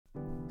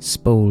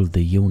Spole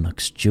the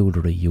eunuch's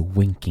jewellery, you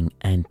winking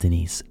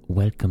Anthonys.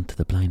 Welcome to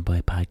the Blind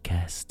Boy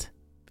Podcast.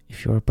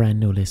 If you're a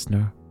brand new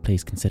listener,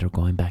 please consider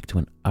going back to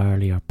an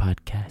earlier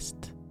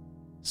podcast.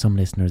 Some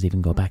listeners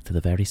even go back to the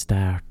very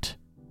start,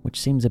 which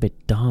seems a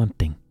bit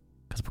daunting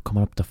because we're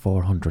coming up to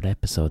 400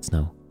 episodes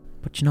now.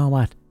 But you know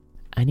what?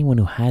 Anyone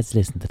who has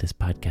listened to this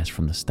podcast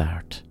from the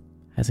start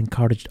has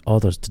encouraged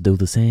others to do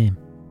the same,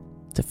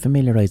 to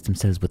familiarise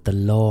themselves with the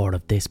lore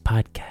of this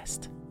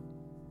podcast.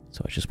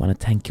 So I just want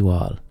to thank you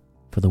all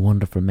for the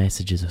wonderful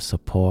messages of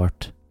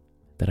support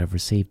that I've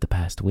received the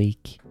past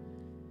week,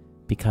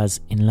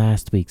 because in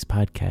last week's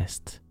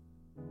podcast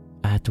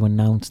I had to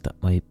announce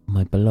that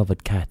my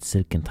beloved cat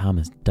Silk and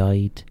Thomas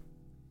died.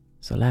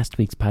 So last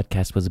week's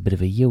podcast was a bit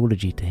of a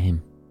eulogy to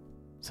him.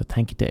 So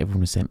thank you to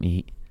everyone who sent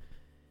me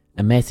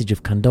a message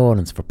of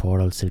condolence for poor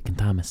old Silk and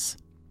Thomas.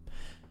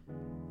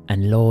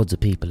 And loads of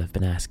people have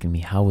been asking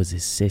me, how is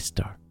his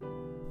sister?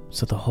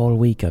 So the whole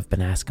week I've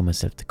been asking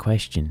myself the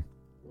question,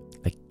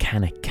 like,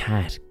 can a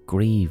cat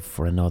grieve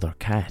for another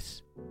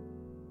cat?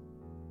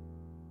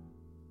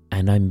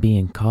 And I'm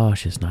being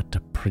cautious not to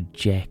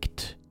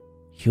project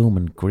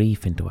human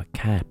grief into a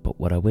cat, but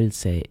what I will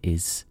say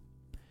is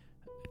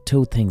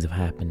two things have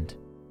happened.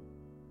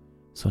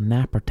 So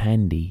Napper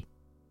Tandy,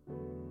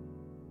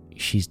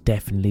 she's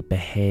definitely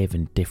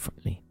behaving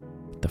differently.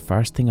 The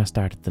first thing I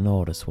started to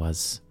notice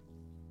was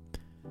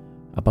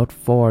about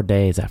 4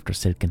 days after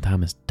Silk and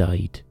Thomas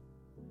died,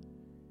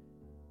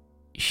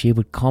 she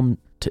would come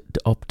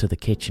up to the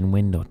kitchen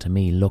window to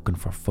me looking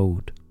for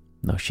food.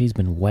 Now she's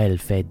been well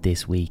fed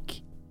this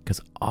week, because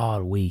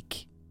all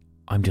week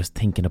I'm just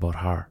thinking about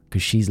her,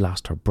 because she's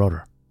lost her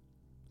brother.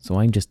 So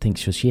I'm just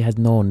thinking, so she has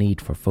no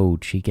need for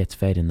food. She gets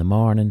fed in the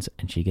mornings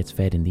and she gets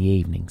fed in the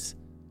evenings.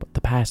 But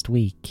the past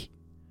week,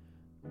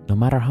 no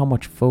matter how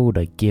much food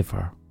I give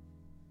her,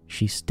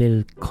 she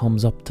still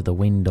comes up to the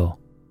window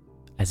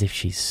as if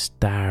she's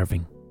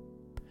starving.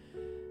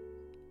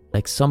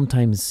 Like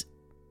sometimes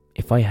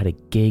if I had a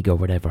gig or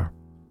whatever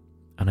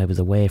and I was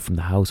away from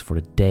the house for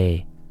a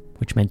day,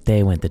 which meant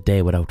they went a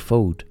day without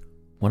food,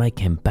 when I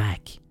came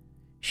back,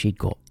 she'd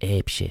go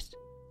apeshit.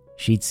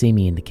 She'd see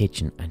me in the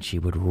kitchen and she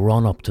would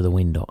run up to the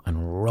window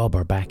and rub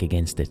her back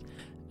against it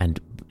and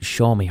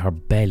show me her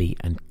belly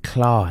and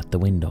claw at the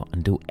window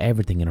and do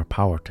everything in her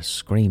power to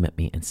scream at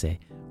me and say,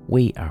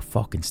 "We are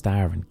fucking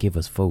starving, give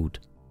us food."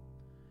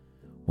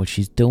 Well,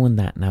 she's doing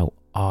that now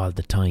all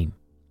the time.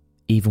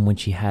 Even when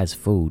she has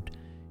food,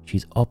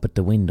 she's up at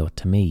the window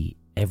to me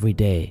every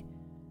day,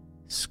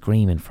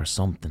 screaming for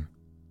something.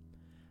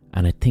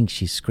 And I think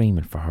she's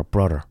screaming for her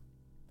brother.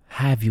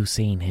 Have you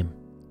seen him?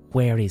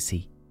 Where is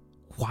he?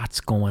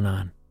 What's going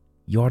on?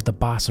 You're the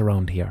boss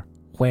around here.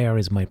 Where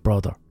is my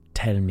brother?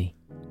 Tell me.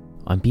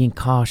 I'm being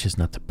cautious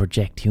not to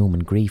project human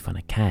grief on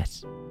a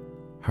cat.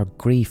 Her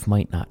grief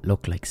might not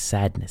look like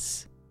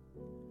sadness,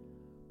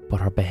 but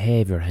her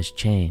behaviour has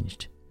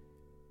changed.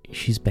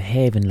 She's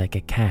behaving like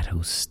a cat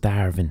who's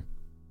starving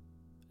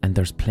and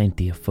there's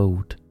plenty of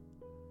food.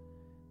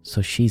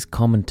 So she's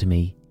coming to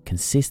me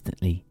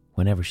consistently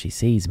whenever she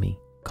sees me,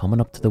 coming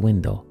up to the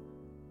window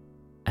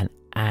and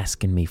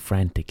asking me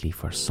frantically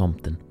for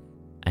something.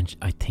 And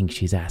I think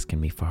she's asking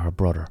me for her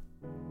brother.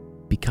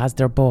 Because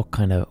they're both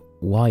kind of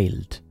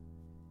wild,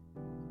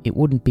 it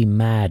wouldn't be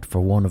mad for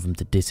one of them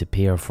to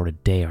disappear for a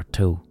day or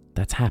two.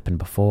 That's happened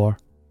before.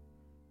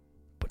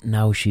 But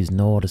now she's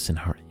noticing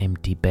her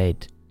empty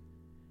bed.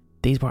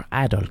 These were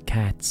adult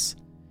cats.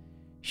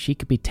 She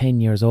could be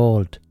 10 years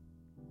old.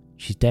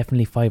 She's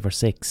definitely 5 or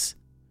 6.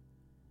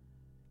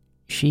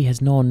 She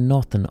has known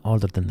nothing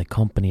other than the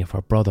company of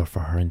her brother for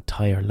her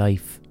entire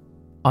life.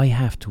 I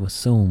have to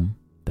assume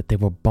that they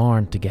were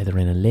born together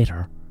in a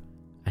litter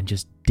and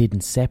just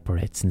didn't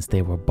separate since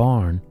they were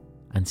born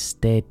and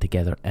stayed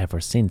together ever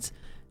since.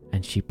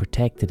 And she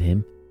protected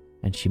him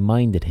and she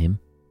minded him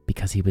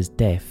because he was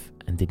deaf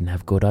and didn't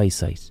have good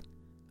eyesight.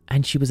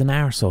 And she was an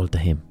arsehole to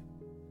him.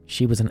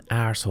 She was an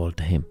arsehole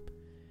to him.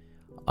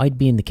 I'd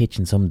be in the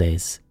kitchen some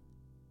days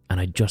and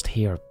I'd just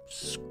hear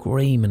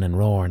screaming and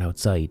roaring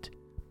outside,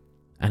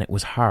 and it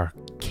was her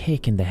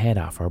kicking the head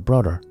off her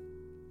brother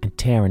and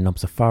tearing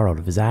lumps of fur out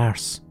of his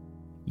arse.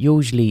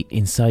 Usually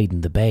inside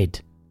in the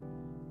bed.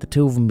 The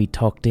two of them be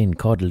tucked in,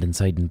 cuddled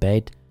inside in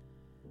bed,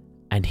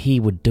 and he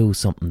would do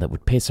something that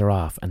would piss her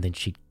off and then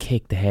she'd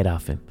kick the head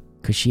off him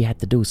because she had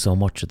to do so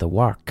much of the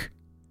work.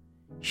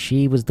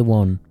 She was the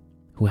one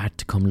who had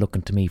to come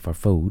looking to me for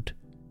food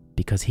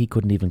because he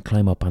couldn't even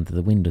climb up onto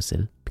the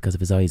windowsill because of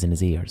his eyes and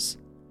his ears.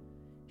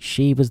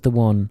 She was the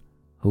one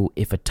who,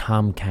 if a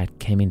tomcat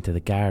came into the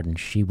garden,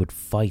 she would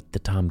fight the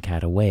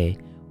tomcat away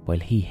while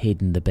he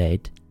hid in the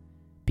bed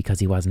because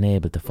he wasn't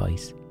able to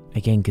fight.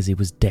 Again, because he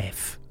was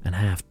deaf and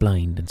half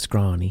blind and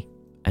scrawny.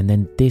 And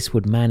then this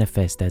would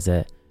manifest as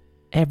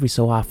every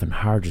so often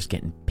her just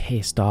getting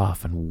pissed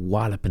off and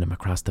walloping him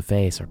across the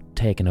face or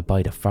taking a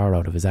bite of fur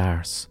out of his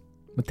arse.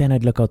 But then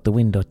I'd look out the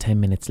window 10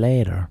 minutes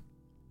later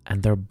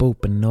and they're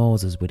booping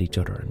noses with each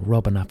other and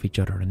rubbing off each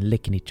other and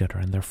licking each other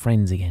and they're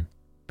friends again.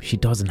 She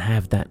doesn't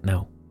have that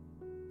now.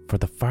 For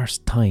the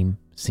first time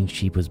since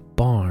she was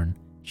born,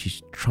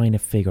 She's trying to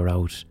figure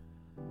out,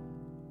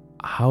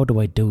 how do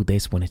I do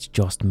this when it's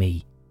just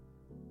me?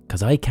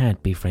 Because I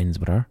can't be friends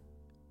with her.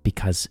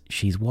 Because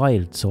she's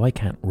wild, so I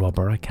can't rub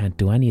her. I can't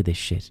do any of this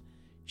shit.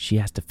 She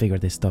has to figure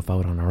this stuff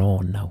out on her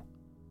own now.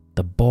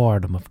 The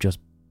boredom of just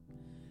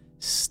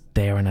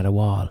staring at a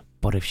wall.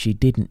 But if she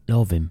didn't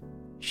love him,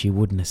 she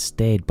wouldn't have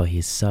stayed by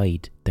his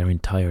side their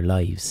entire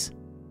lives.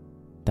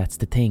 That's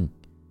the thing.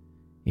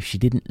 If she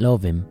didn't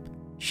love him,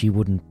 she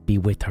wouldn't be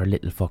with her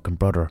little fucking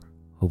brother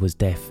who was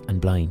deaf and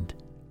blind.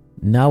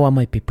 Now I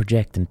might be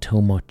projecting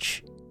too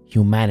much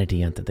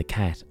humanity onto the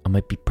cat. I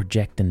might be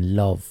projecting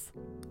love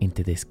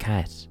into this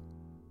cat.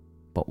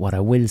 But what I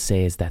will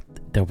say is that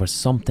there was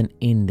something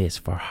in this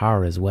for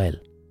her as well.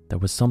 There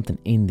was something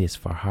in this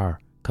for her.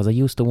 Because I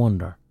used to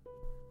wonder,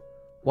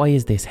 why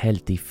is this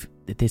healthy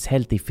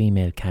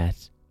female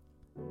cat,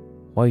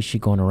 why is she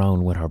going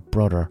around with her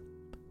brother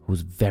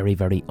who's very,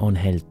 very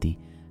unhealthy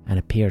and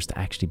appears to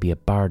actually be a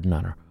burden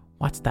on her?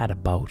 What's that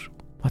about?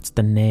 What's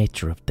the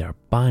nature of their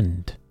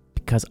bond?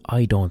 Because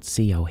I don't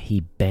see how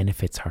he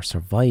benefits her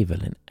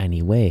survival in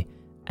any way.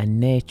 And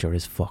nature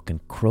is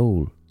fucking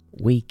cruel.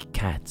 Weak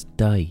cats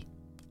die.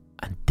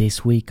 And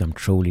this week I'm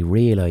truly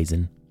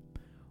realising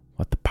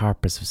what the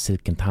purpose of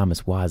Silk and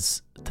Thomas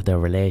was to their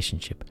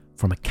relationship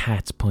from a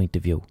cat's point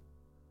of view,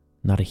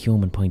 not a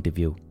human point of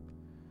view.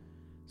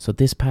 So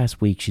this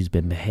past week she's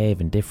been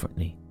behaving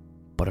differently.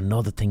 But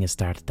another thing has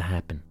started to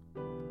happen.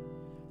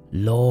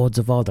 Loads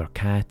of other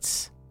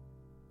cats,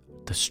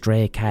 the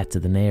stray cats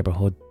of the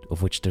neighbourhood,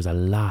 of which there's a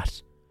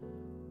lot,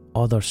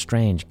 other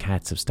strange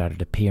cats have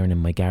started appearing in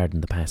my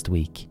garden the past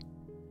week.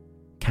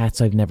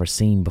 Cats I've never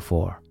seen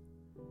before,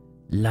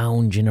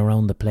 lounging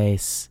around the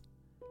place,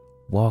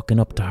 walking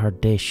up to her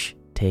dish,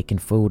 taking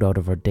food out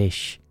of her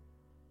dish.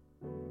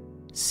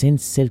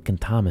 Since Silk and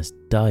Thomas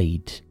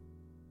died,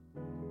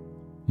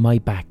 my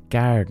back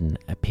garden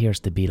appears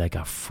to be like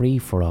a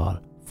free-for-all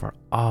for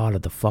all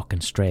of the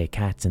fucking stray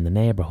cats in the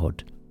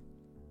neighbourhood.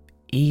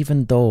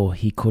 Even though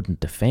he couldn't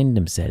defend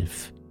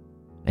himself,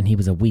 and he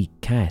was a weak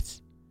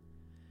cat,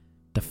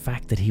 the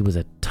fact that he was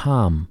a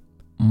Tom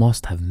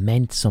must have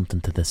meant something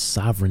to the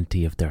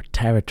sovereignty of their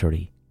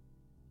territory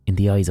in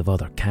the eyes of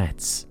other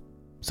cats.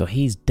 So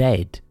he's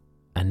dead,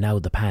 and now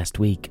the past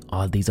week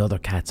all these other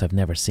cats I've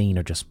never seen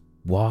are just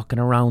walking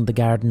around the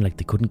garden like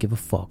they couldn't give a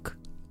fuck.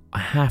 I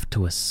have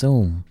to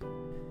assume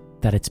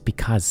that it's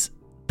because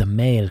the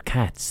male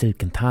cat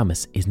Silk and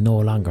Thomas is no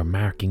longer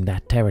marking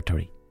that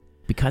territory.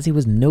 Because he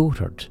was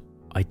neutered,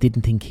 I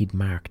didn't think he'd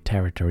mark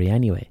territory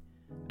anyway.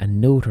 A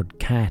neutered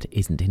cat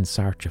isn't in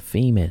search of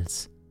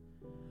females.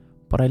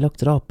 But I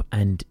looked it up,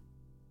 and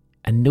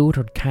a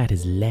neutered cat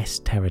is less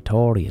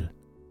territorial.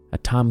 A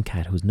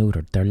tomcat who's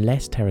neutered, they're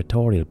less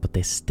territorial, but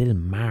they still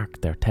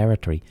mark their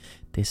territory.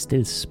 They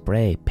still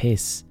spray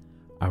piss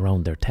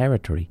around their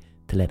territory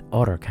to let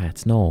other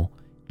cats know,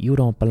 you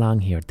don't belong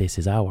here, this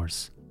is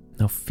ours.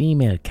 Now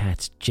female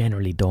cats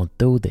generally don't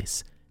do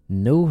this.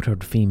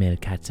 Neutered female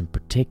cats in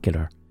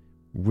particular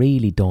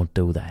really don't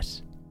do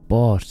that.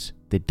 But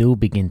they do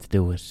begin to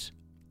do it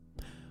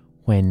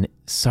when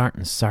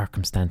certain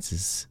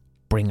circumstances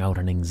bring out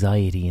an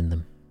anxiety in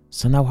them.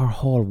 So now her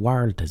whole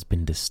world has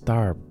been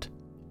disturbed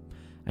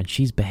and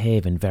she's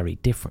behaving very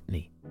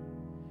differently.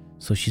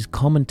 So she's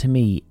coming to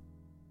me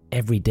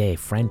every day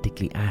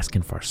frantically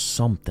asking for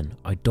something.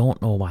 I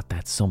don't know what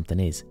that something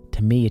is.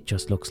 To me it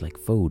just looks like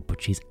food,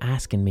 but she's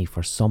asking me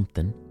for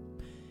something.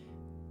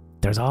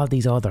 There's all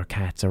these other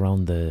cats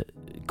around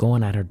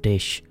going at her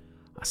dish.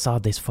 I saw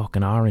this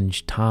fucking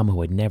orange Tom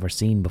who I'd never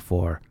seen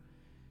before,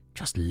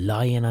 just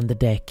lying on the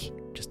deck,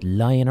 just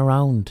lying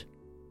around.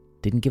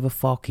 Didn't give a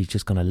fuck, he's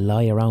just gonna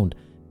lie around.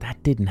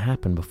 That didn't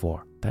happen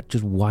before. That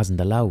just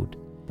wasn't allowed.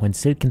 When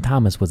Silk and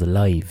Thomas was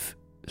alive,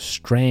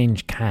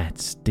 strange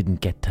cats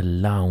didn't get to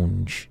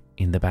lounge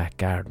in the back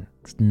garden.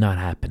 It's not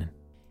happening.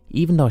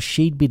 Even though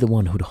she'd be the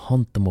one who'd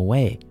hunt them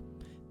away.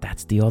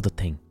 That's the other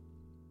thing.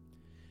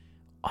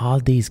 All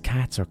these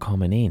cats are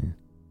coming in.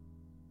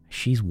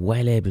 She's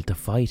well able to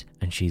fight,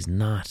 and she's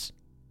not.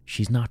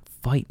 She's not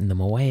fighting them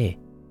away.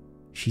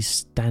 She's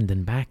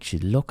standing back,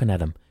 she's looking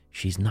at them.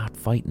 She's not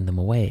fighting them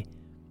away.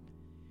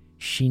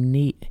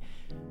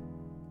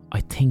 I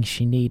think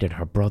she needed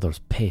her brother's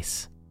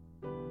piss.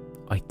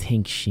 I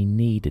think she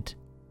needed,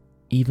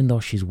 even though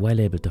she's well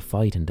able to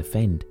fight and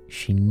defend,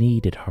 she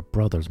needed her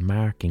brother's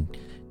marking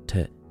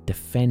to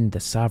defend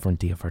the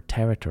sovereignty of her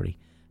territory.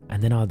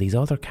 And then all these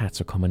other cats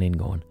are coming in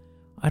going,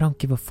 I don't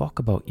give a fuck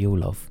about you,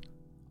 love.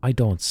 I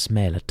don't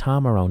smell a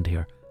Tom around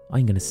here.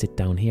 I'm going to sit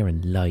down here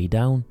and lie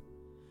down.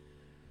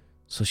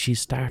 So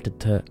she's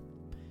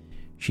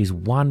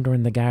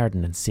wandering the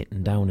garden and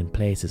sitting down in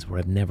places where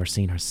I've never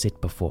seen her sit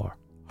before.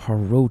 Her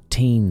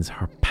routines,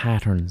 her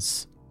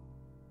patterns.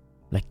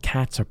 Like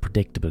cats are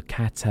predictable.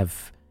 Cats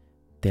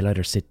they'll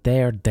either sit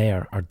there,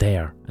 there or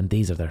there, and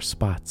these are their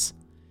spots.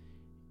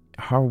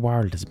 Her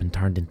world has been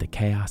turned into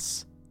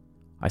chaos.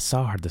 I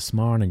saw her this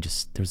morning,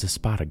 there was a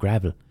spot of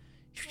gravel.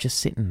 She was just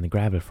sitting in the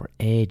gravel for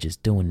ages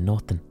doing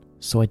nothing.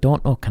 So I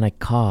don't know, can I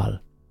call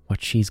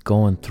what she's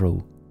going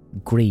through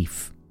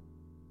grief?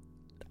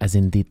 as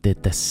in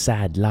the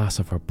sad loss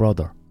of her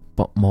brother,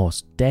 but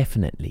most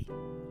definitely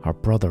her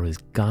brother is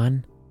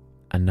gone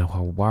and now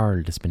her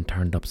world has been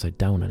turned upside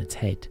down on its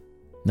head.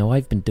 Now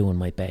I've been doing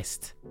my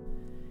best.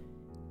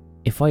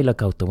 If I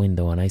look out the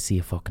window and I see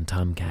a fucking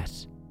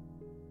tomcat,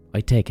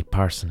 I take it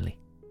personally.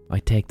 I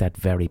take that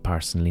very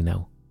personally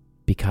now,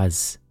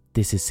 because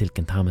this is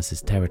Silken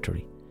Thomas's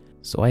territory.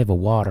 So I have a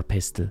water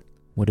pistol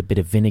with a bit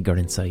of vinegar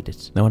inside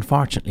it. Now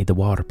unfortunately the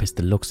water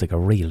pistol looks like a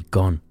real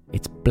gun.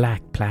 It's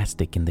black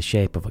plastic in the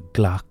shape of a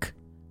Glock,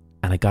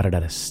 and I got it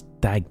at a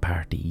stag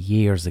party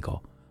years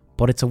ago.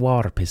 But it's a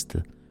water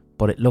pistol,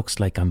 but it looks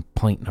like I'm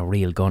pointing a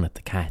real gun at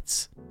the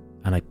cats,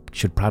 and I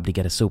should probably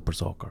get a super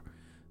soaker.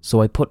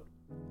 So I put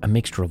a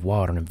mixture of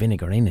water and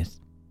vinegar in it,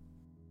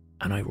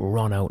 and I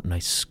run out and I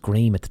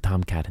scream at the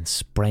tomcat and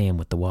spray him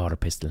with the water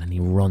pistol, and he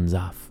runs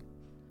off.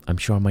 I'm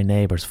sure my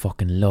neighbours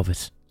fucking love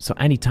it. So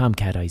any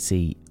tomcat I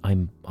see,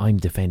 I'm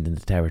defending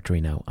the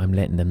territory now. I'm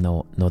letting them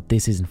know, no,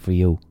 this isn't for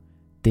you.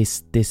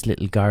 This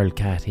little girl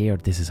cat here,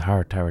 this is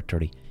her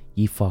territory.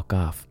 You fuck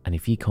off, and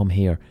if you come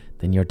here,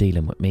 then you're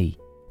dealing with me.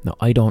 Now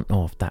I don't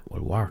know if that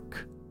will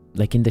work.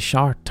 Like in the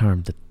short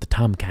term, the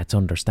tomcats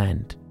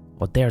understand.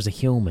 Oh, there's a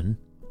human,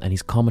 and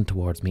he's coming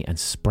towards me and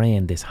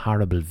spraying this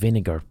horrible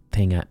vinegar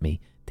thing at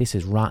me. This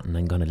is rotten,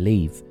 I'm gonna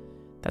leave.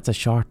 That's a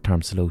short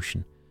term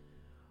solution.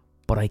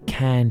 But I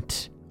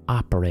can't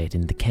operate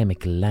in the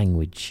chemical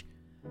language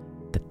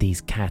that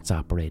these cats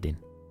operate in.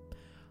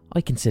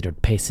 I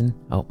considered pissing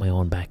out my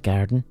own back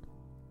garden.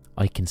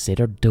 I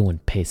considered doing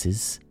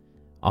pisses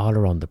all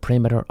around the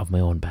perimeter of my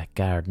own back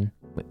garden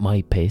with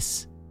my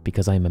piss,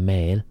 because I'm a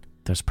male.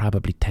 There's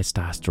probably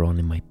testosterone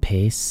in my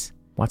piss.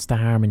 What's the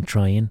harm in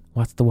trying?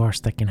 What's the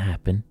worst that can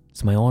happen?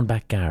 It's my own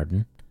back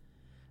garden.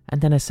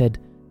 And then I said,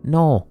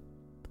 no,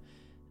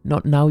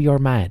 now you're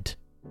mad.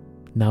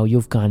 Now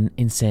you've gone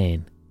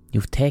insane.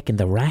 You've taken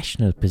the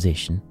rational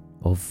position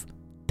of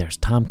there's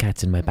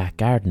tomcats in my back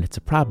garden, it's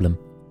a problem,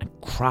 and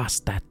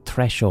crossed that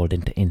threshold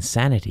into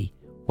insanity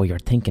where you're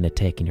thinking of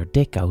taking your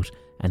dick out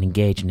and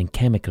engaging in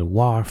chemical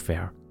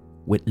warfare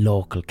with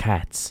local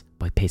cats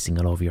by pissing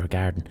all over your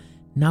garden.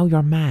 Now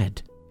you're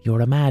mad.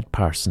 You're a mad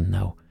person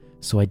now.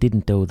 So I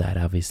didn't do that,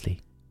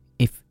 obviously.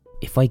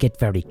 If I get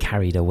very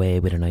carried away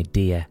with an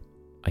idea,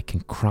 I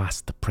can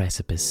cross the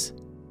precipice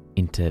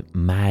into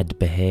mad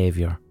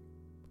behaviour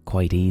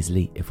quite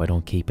easily if I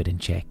don't keep it in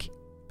check.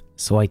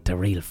 So I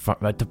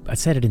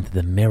said it into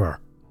the mirror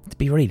to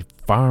be really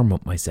firm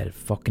with myself.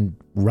 Fucking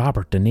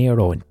Robert De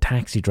Niro in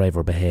Taxi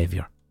Driver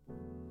behaviour.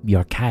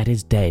 Your cat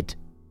is dead.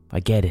 I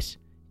get it.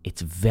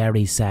 It's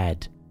very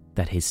sad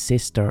that his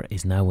sister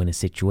is now in a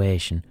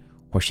situation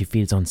where she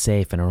feels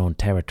unsafe in her own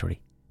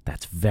territory.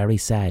 That's very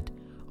sad.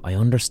 I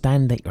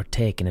understand that you're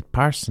taking it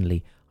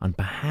personally on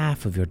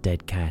behalf of your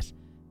dead cat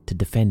to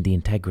defend the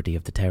integrity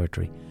of the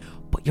territory,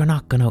 but you're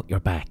not going out your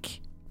back,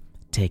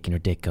 taking your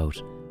dick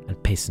out and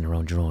pissing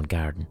around your own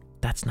garden.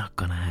 That's not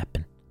going to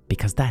happen,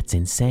 because that's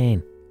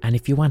insane. And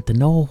if you want to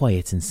know why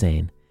it's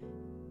insane,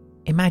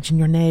 imagine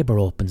your neighbour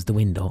opens the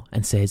window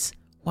and says,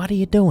 "What are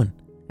you doing?"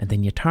 And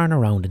then you turn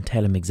around and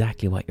tell him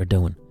exactly what you're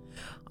doing.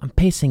 "I'm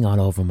pissing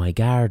all over my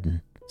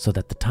garden so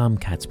that the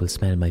tomcats will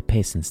smell my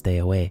piss and stay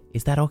away.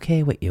 Is that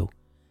okay with you?"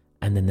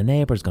 And then the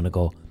neighbour's going to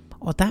go,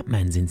 "Oh, that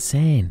man's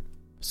insane."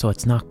 So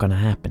it's not going to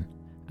happen.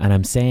 And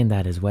I'm saying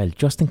that as well,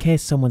 just in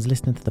case someone's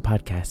listening to the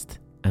podcast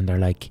and they're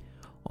like,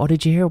 "Oh,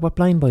 did you hear what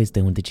Blind Boy's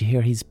doing? Did you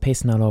hear he's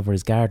pissing all over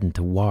his garden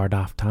to ward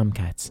off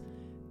tomcats?"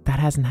 That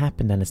hasn't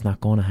happened, and it's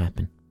not going to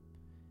happen.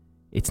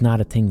 It's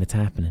not a thing that's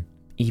happening,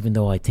 even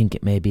though I think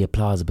it may be a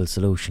plausible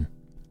solution.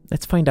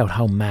 Let's find out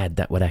how mad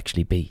that would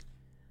actually be.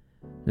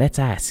 Let's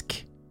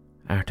ask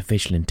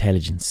artificial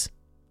intelligence.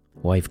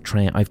 Well, I've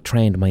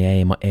trained my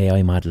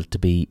AI model to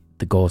be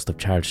the ghost of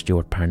Charles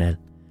Stewart Parnell.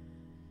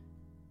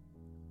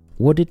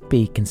 Would it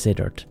be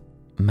considered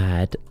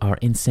mad or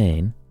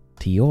insane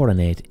to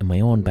urinate in my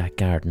own back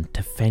garden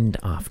to fend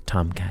off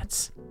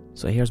tomcats?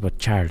 So here's what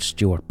Charles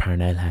Stewart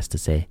Parnell has to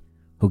say,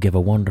 who gave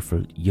a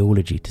wonderful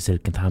eulogy to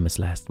Silken Thomas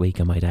last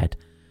week, I might add.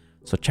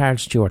 So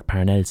Charles Stewart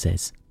Parnell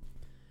says,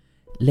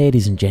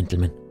 "Ladies and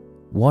gentlemen,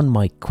 one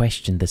might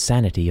question the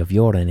sanity of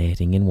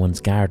urinating in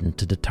one's garden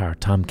to deter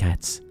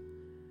tomcats.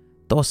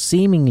 Though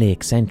seemingly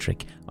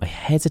eccentric, I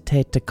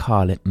hesitate to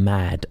call it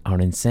mad or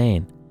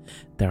insane.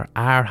 There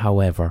are,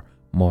 however,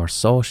 more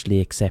socially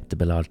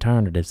acceptable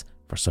alternatives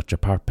for such a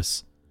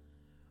purpose.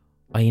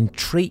 I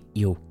entreat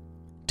you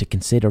to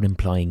consider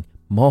employing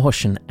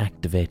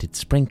motion-activated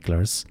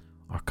sprinklers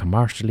or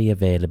commercially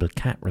available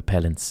cat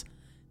repellents.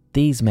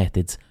 These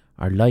methods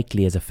are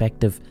likely as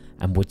effective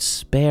and would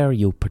spare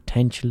you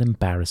potential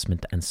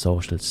embarrassment and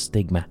social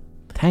stigma.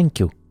 Thank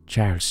you,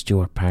 Charles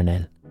Stewart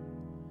Parnell."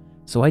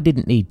 So I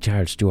didn't need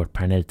Charles Stewart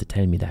Parnell to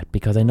tell me that,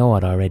 because I know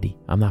it already.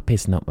 I'm not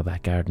pissing up my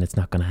back garden, it's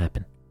not going to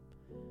happen.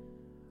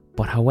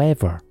 But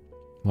however,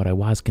 what I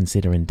was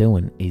considering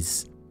doing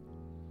is,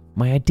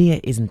 my idea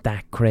isn't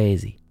that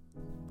crazy.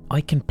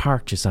 I can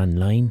purchase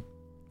online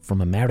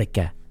from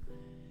America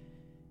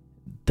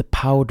the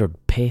powdered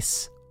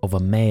piss of a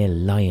male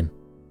lion.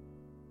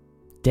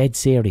 Dead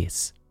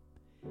serious.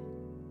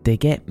 they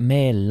get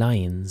male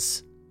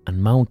lions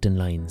and mountain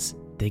lions.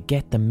 They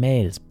get the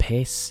male's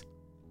piss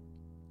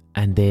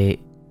and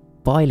they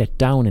boil it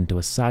down into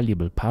a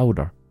soluble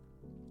powder,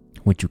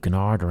 which you can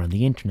order on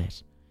the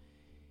internet.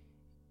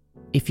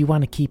 If you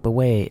want to keep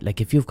away,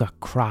 like if you've got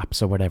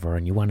crops or whatever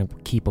and you want to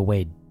keep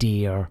away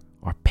deer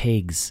or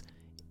pigs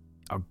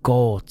or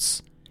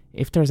goats,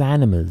 if there's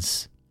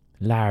animals,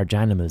 large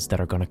animals that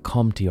are going to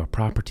come to your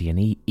property and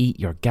eat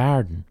your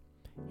garden,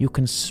 you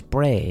can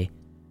spray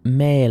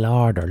mail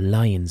order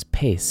lion's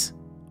piss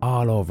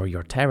all over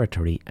your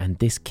territory, and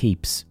this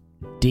keeps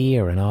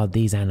deer and all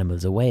these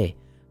animals away.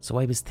 So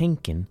I was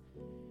thinking,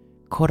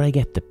 could I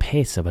get the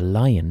piss of a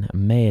lion, a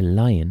male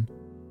lion,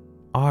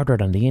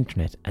 ordered on the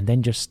internet and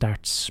then just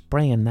start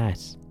spraying that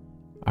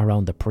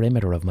around the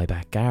perimeter of my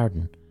back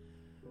garden?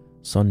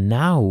 So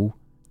now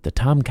the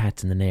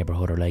tomcats in the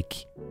neighbourhood are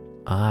like,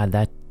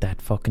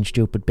 that fucking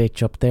stupid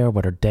bitch up there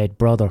with her dead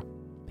brother,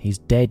 he's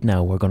dead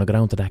now, we're going to go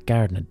down to that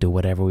garden and do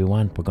whatever we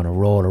want, we're going to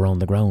roll around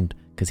the ground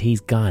because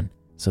he's gone,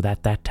 so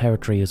that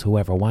territory is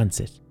whoever wants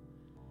it.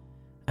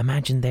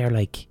 Imagine they're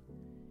like,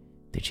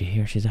 did you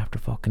hear she's after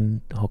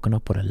fucking hooking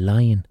up with a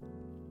lion?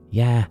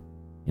 Yeah,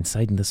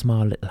 inside in the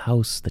small little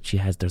house that she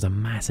has, there's a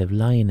massive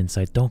lion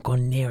inside. Don't go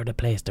near the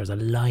place, there's a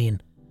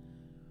lion.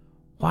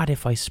 What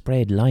if I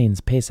sprayed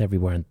lion's piss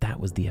everywhere and that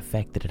was the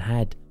effect that it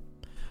had?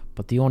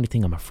 But the only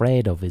thing I'm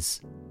afraid of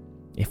is,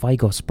 if I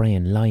go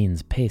spraying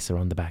lion's piss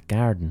around the back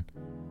garden,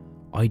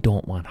 I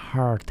don't want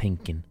her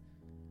thinking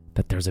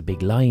that there's a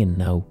big lion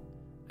now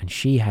and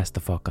she has to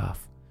fuck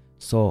off.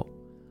 So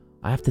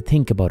I have to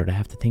think about it. I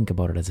have to think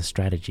about it as a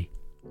strategy.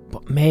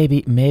 But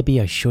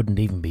maybe I shouldn't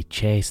even be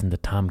chasing the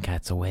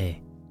tomcats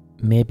away.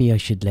 Maybe I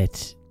should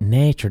let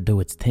nature do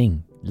its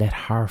thing. Let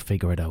her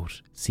figure it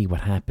out. See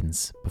what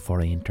happens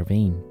before I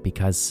intervene.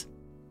 Because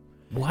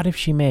what if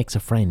she makes a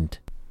friend?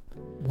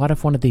 What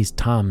if one of these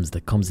toms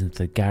that comes into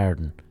the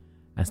garden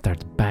and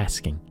starts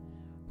basking,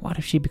 what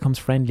if she becomes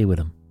friendly with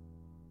him?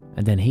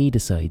 And then he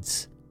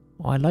decides,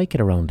 oh, I like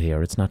it around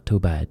here, it's not too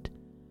bad.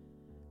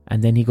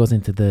 And then he goes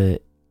into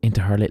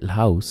her little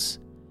house,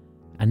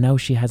 and now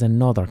she has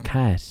another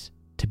cat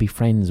to be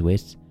friends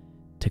with,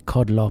 to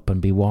cuddle up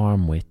and be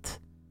warm with.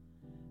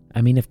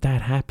 I mean, if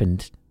that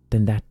happened,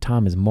 then that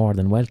Tom is more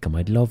than welcome.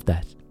 I'd love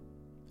that.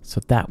 So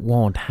that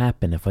won't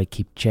happen if I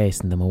keep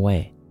chasing them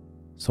away.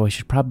 So I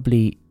should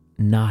probably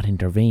not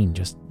intervene,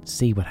 just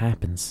see what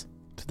happens.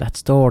 So that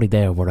story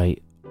there where I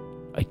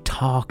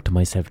talked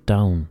myself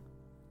down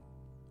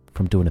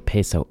from doing a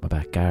piss out my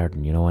back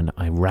garden, and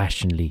I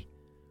rationally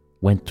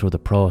went through the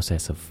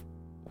process of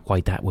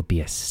why that would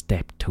be a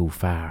step too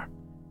far.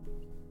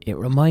 It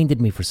reminded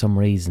me for some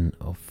reason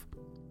of,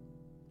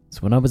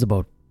 so when I was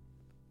about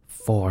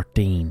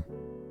 14,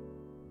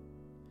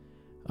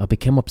 I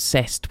became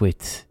obsessed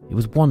with, it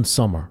was one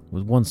summer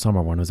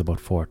when I was about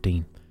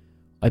 14,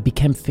 I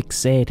became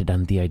fixated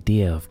on the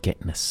idea of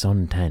getting a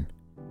suntan.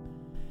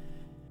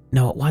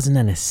 Now, it wasn't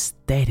an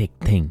aesthetic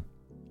thing.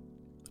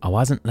 I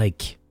wasn't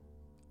like,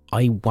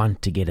 I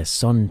want to get a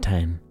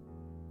suntan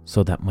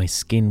so that my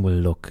skin will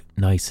look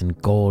nice and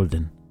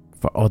golden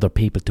for other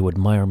people to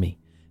admire me.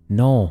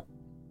 No,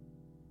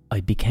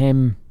 I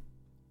became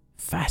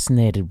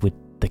fascinated with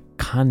the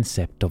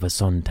concept of a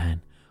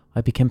suntan.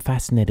 I became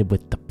fascinated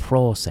with the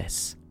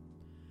process.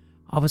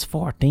 I was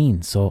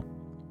 14, so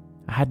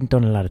I hadn't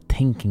done a lot of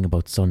thinking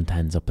about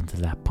suntans up until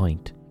that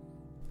point.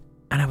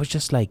 And I was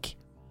just like,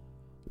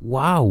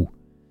 wow,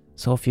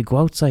 so if you go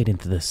outside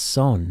into the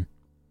sun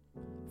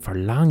for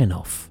long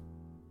enough,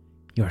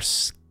 your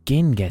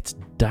skin gets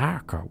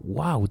darker.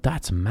 Wow,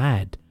 that's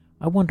mad.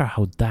 I wonder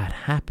how that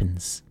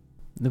happens.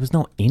 There was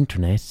no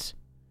internet.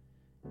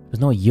 There was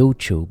no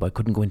YouTube. I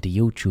couldn't go into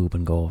YouTube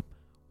and go,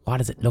 what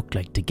does it look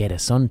like to get a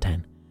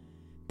suntan?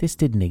 This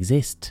didn't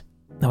exist.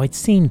 Now, I'd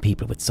seen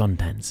people with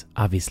suntans,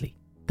 obviously.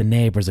 The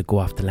neighbours would go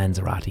off to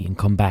Lanzarote and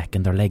come back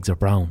and their legs are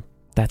brown.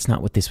 That's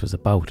not what this was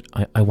about.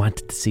 I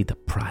wanted to see the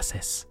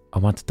process. I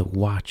wanted to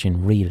watch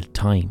in real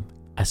time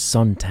a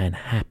suntan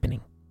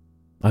happening.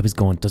 I was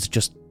going, does it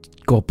just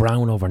go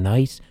brown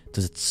overnight?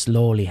 Does it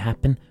slowly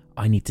happen?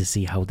 I need to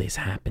see how this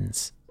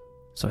happens.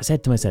 So I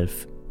said to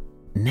myself,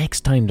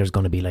 next time there's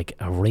going to be like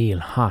a real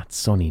hot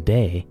sunny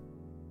day,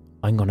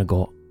 I'm going to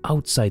go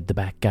outside the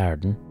back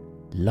garden,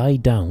 lie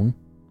down,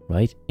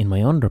 right, in my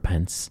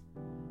underpants,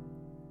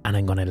 and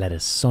I'm going to let a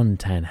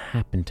suntan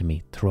happen to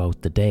me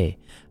throughout the day.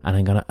 And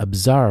I'm going to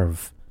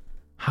observe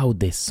how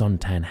this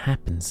suntan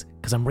happens,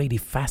 because I'm really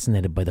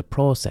fascinated by the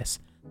process.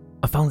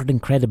 I found it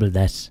incredible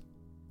that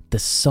the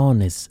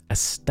sun is a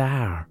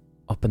star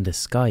up in the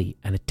sky,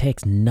 and it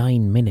takes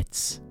 9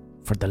 minutes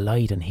for the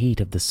light and heat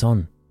of the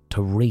sun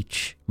to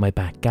reach my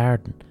back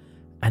garden,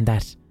 and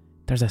that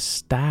there's a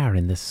star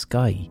in the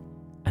sky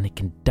and it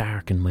can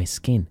darken my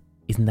skin.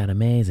 Isn't that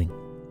amazing?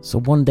 So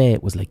one day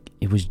it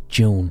was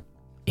June.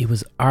 It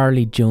was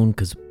early June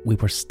because we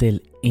were still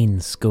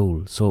in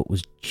school, so it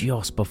was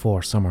just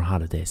before summer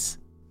holidays,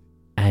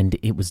 and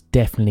it was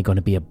definitely going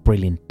to be a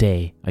brilliant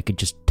day. I could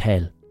just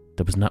tell.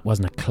 There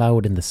wasn't a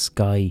cloud in the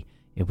sky.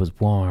 It was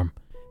warm.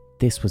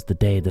 this was the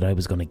day that I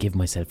was going to give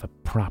myself a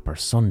proper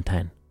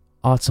suntan.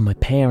 Also, my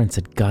parents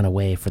had gone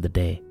away for the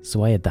day,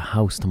 so I had the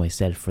house to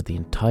myself for the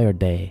entire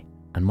day,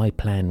 and my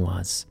plan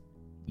was,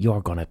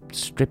 you're going to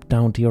strip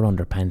down to your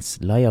underpants,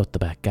 lie out the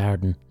back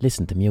garden,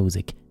 listen to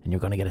music, and you're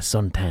going to get a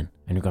suntan,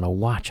 and you're going to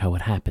watch how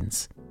it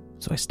happens.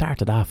 So I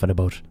started off at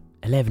about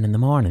 11 in the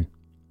morning,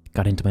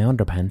 got into my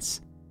underpants,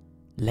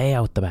 lay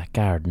out the back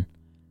garden,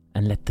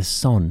 and let the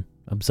sun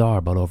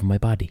absorb all over my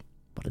body.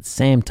 But at the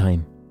same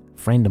time, a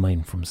friend of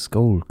mine from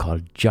school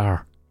called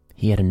Jar,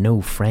 he had a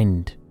new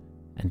friend,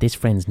 and this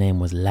friend's name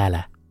was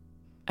Lala.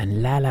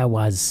 And Lala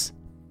was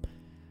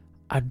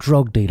a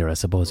drug dealer, I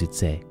suppose you'd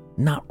say.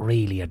 Not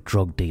really a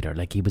drug dealer,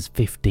 like he was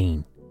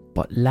 15.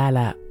 But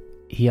Lala,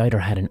 he either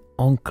had an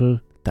uncle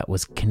that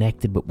was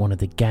connected with one of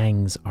the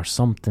gangs or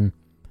something.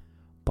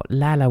 But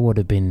Lala would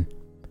have been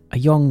a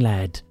young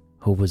lad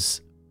who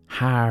was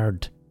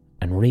hard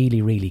and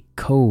really, really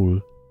cool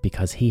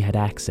because he had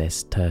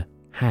access to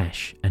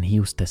hash and he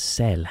used to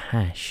sell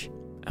hash.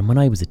 And when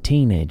I was a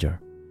teenager,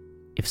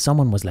 if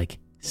someone was like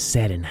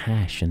selling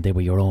hash and they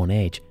were your own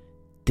age,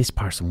 this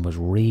person was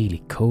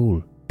really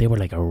cool. They were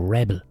like a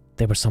rebel.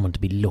 They were someone to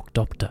be looked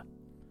up to.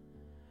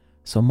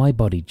 So my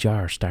buddy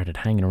Jar started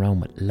hanging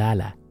around with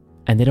Lala,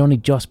 and they'd only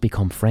just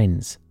become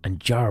friends, and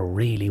Jar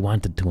really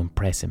wanted to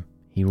impress him.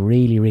 He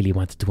really, really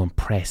wanted to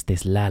impress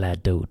this Lala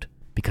dude,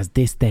 because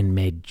this then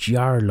made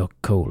Jar look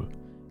cool,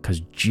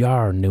 because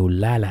Jar knew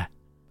Lala,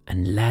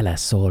 and Lala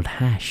sold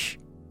hash.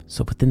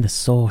 So within the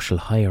social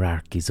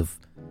hierarchies of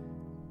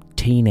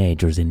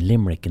teenagers in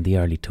Limerick in the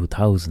early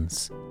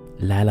 2000s,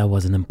 Lala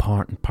was an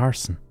important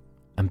person,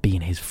 and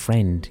being his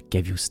friend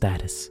gave you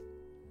status.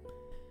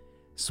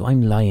 So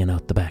I'm lying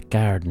out the back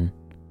garden,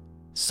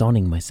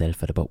 sunning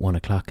myself at about 1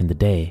 o'clock in the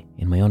day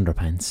in my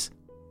underpants,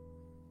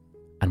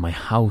 and my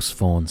house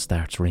phone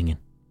starts ringing.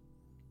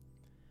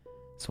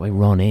 So I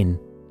run in,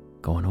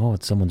 going, oh,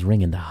 someone's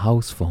ringing the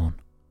house phone.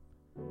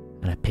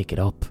 And I pick it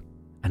up,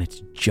 and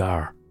it's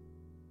Jar.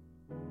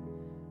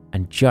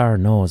 And Jar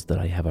knows that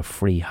I have a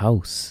free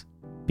house,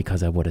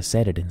 because I would have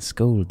said it in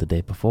school the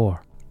day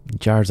before.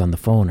 Jar's on the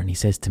phone and he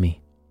says to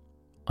me,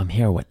 I'm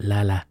here with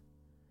Lala,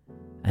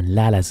 and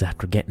Lala's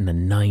after getting a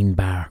 9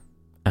 bar,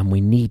 and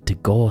we need to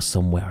go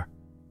somewhere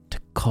to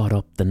cut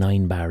up the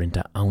 9 bar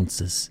into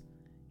ounces.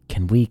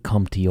 Can we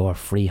come to your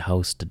free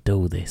house to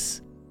do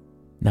this?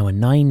 Now a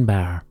 9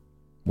 bar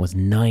was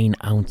 9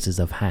 ounces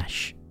of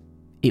hash.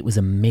 It was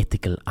a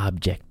mythical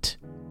object.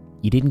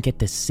 You didn't get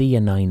to see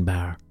a 9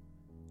 bar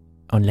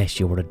unless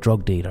you were a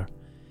drug dealer.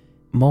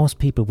 Most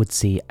people would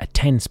see a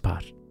 10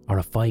 spot or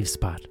a 5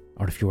 spot,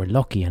 or if you were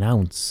lucky, an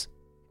ounce.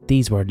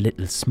 These were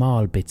little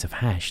small bits of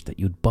hash that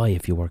you'd buy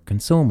if you were a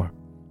consumer.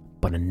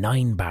 But a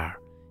 9 bar,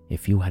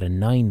 if you had a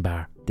 9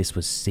 bar, this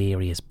was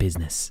serious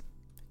business.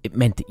 It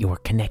meant that you were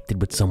connected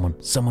with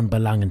someone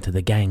belonging to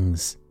the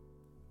gangs.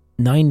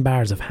 9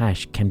 bars of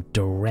hash came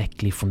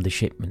directly from the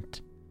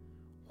shipment.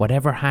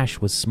 Whatever hash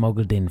was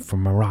smuggled in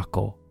from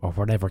Morocco or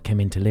whatever came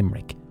into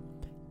Limerick,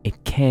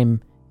 it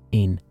came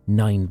in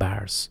 9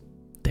 bars.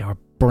 They were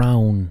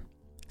brown,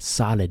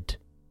 solid,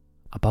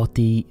 about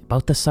the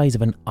size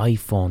of an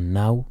iPhone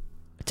now.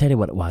 I tell you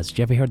what it was. Did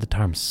you ever hear the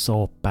term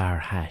soap bar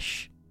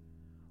hash?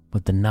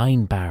 But the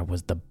 9 bar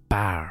was the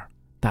bar.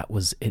 That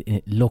was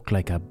it looked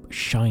like a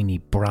shiny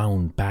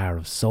brown bar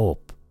of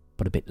soap,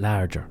 but a bit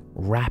larger,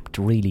 wrapped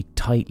really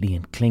tightly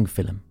in cling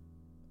film.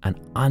 And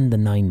on the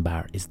 9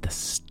 bar is the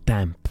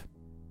stamp,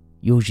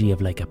 usually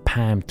of like a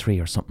palm tree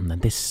or something,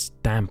 and this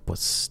stamp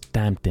was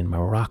stamped in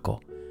Morocco.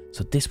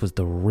 So this was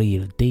the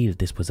real deal.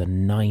 This was a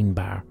 9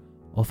 bar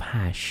of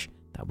hash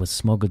that was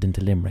smuggled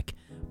into Limerick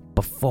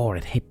before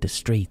it hit the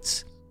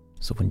streets.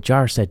 So when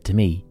Jar said to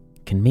me,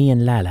 can me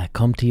and Lala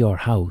come to your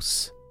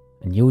house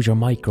and use your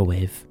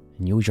microwave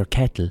and use your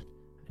kettle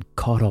and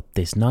cut up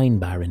this 9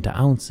 bar into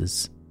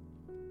ounces?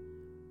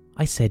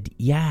 I said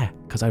yeah,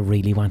 because I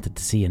really wanted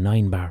to see a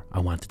 9 bar. I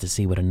wanted to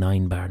see what a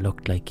 9 bar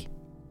looked like.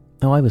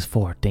 Now I was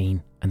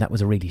 14, and that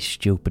was a really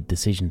stupid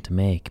decision to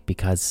make,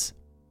 because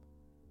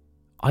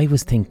I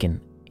was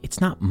thinking, it's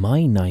not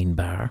my 9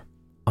 bar.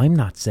 I'm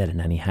not selling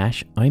any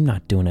hash. I'm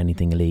not doing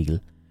anything illegal.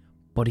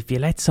 But if you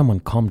let someone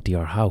come to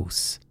your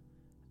house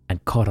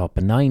and cut up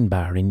a 9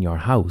 bar in your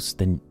house,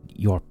 then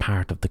you're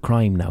part of the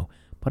crime now.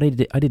 But I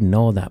didn't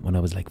know that when I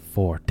was like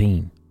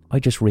 14. I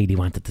just really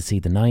wanted to see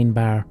the 9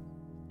 bar.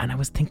 And I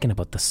was thinking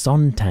about the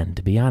suntan,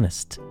 to be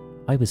honest.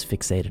 I was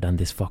fixated on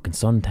this fucking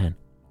suntan.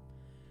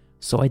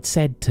 So I'd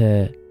said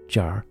to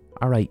Jar,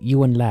 alright,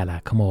 you and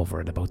Lala come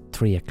over at about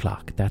 3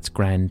 o'clock. That's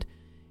grand.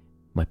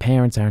 My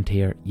parents aren't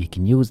here. You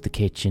can use the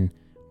kitchen.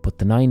 Put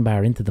the 9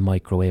 bar into the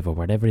microwave or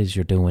whatever it is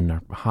you're doing,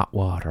 or hot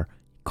water.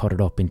 Cut it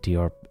up into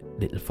your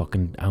little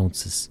fucking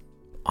ounces.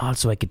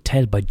 Also, I could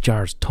tell by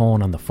Jar's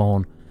tone on the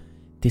phone,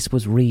 this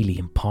was really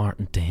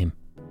important to him.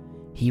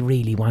 He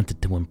really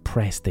wanted to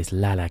impress this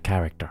Lala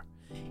character.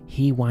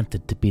 He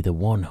wanted to be the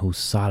one who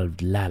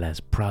solved Lala's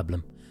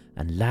problem.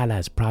 And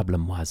Lala's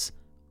problem was,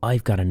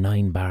 I've got a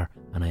 9 bar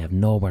and I have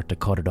nowhere to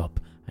cut it up.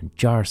 And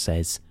Jar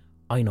says,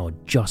 I know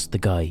just the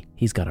guy.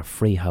 He's got a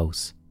free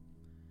house.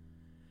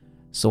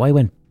 So I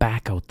went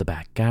back out the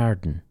back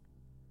garden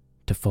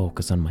to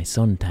focus on my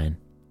suntan.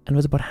 And it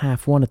was about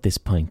 1:30 at this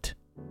point,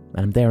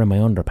 and I'm there in my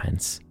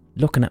underpants,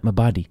 looking at my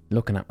body,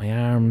 looking at my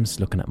arms,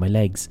 looking at my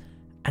legs,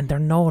 and they're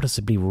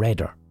noticeably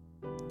redder.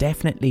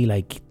 Definitely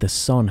like the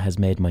sun has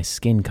made my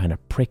skin kind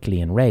of prickly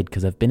and red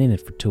because I've been in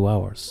it for 2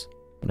 hours.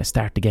 And I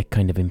start to get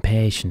kind of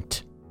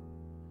impatient.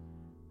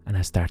 And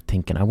I start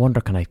thinking, I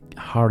wonder, can I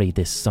hurry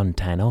this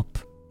suntan up?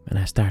 And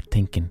I start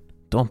thinking,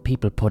 don't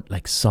people put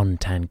like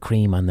suntan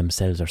cream on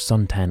themselves or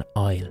suntan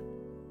oil?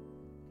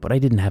 But I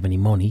didn't have any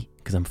money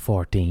because I'm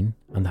 14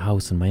 on the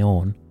house on my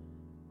own.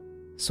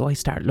 So I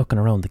start looking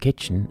around the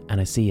kitchen and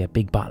I see a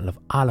big bottle of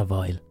olive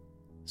oil.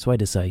 So I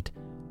decide,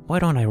 why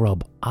don't I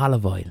rub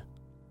olive oil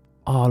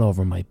all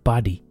over my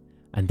body,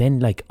 and then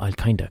like I'll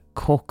kind of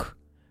cook,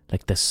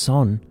 like the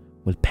sun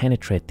will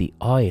penetrate the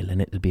oil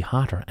and it'll be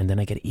hotter, and then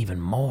I get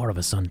even more of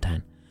a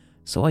suntan.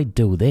 So I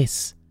do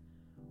this.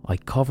 I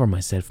cover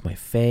myself, my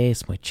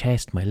face, my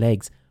chest, my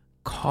legs,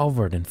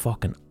 covered in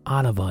fucking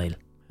olive oil,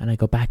 and I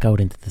go back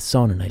out into the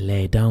sun and I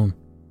lay down.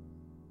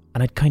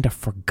 And I'd kind of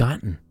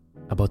forgotten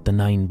about the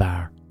 9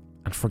 bar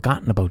and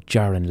forgotten about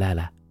Jar and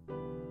Lala.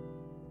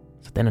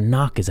 So then a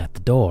knock is at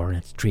the door and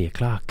it's 3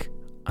 o'clock.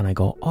 And I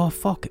go, oh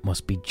fuck, it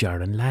must be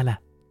Jar and Lala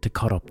to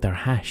cut up their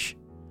hash.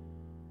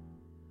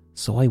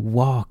 So I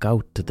walk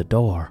out to the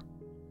door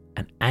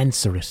and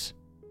answer it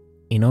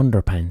in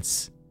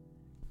underpants,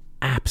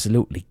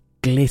 absolutely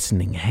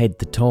glistening head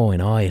to toe in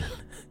oil.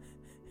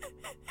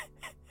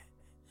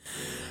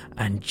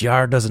 And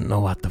Jar doesn't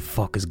know what the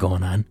fuck is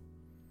going on.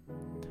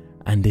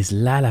 And this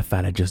Lala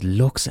fella just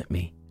looks at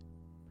me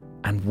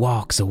and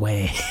walks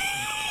away.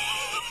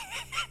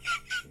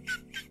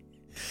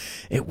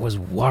 It was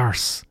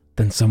worse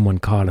than someone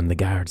calling the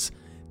guards.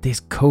 This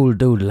cool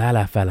dude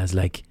Lala fella's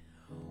like,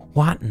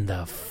 what in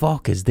the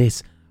fuck is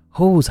this?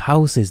 Whose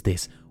house is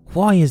this?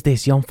 Why is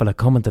this young fella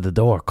coming to the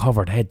door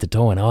covered head to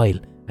toe in oil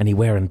and he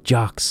wearing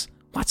jocks?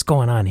 What's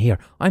going on here?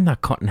 I'm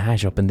not cutting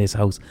hash up in this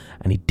house.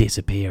 And he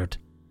disappeared.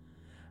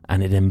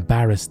 And it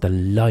embarrassed the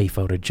life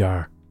out of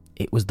Jar.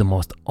 It was the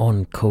most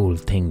uncool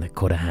thing that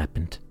could have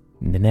happened.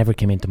 And they never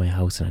came into my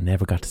house and I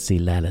never got to see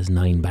Lala's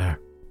 9 bar.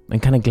 I'm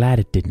kind of glad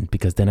it didn't,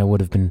 because then I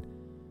would have been...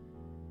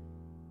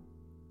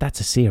 That's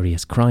a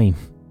serious crime.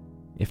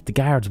 If the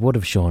guards would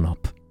have shown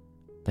up,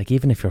 like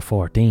even if you're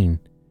 14,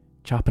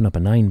 chopping up a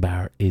 9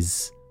 bar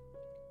is...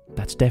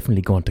 That's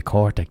definitely going to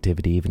court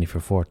activity even if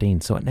you're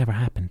 14, so it never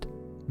happened.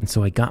 And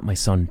so I got my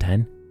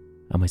suntan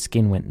and my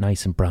skin went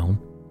nice and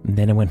brown. And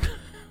then I went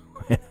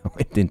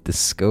into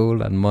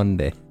school on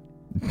Monday.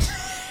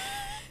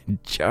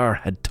 Jar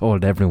had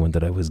told everyone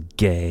that I was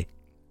gay,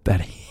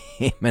 that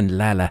him and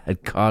Lala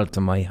had called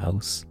to my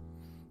house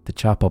to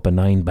chop up a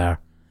 9 bar,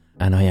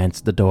 and I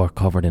answered the door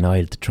covered in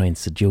oil to try and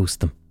seduce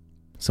them.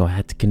 So I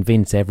had to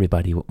convince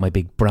everybody with my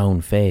big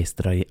brown face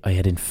that I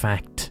had in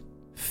fact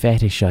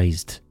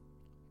fetishised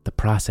the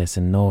process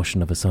and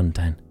notion of a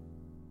suntan.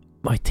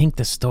 I think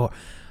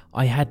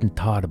I hadn't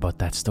thought about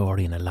that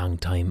story in a long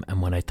time,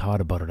 and when I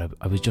thought about it,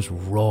 I was just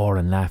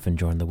roaring laughing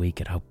during the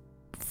week at how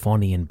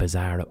funny and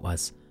bizarre it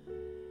was.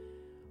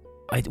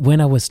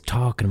 When I was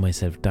talking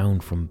myself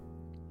down from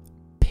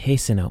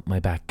pissing out my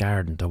back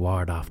garden to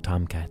ward off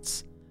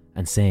tomcats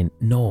and saying,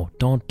 no,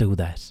 don't do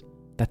that,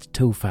 that's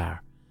too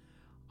far,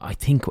 I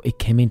think it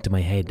came into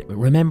my head,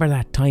 remember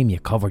that time you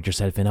covered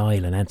yourself in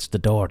oil and answered the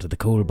door to the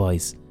cool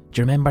boys?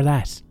 Do you remember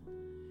that?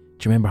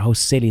 Do you remember how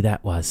silly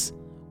that was?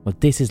 Well,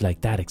 this is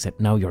like that, except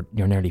now you're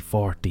nearly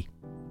 40.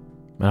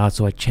 And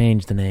also I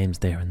changed the names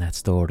there in that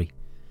story.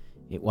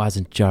 It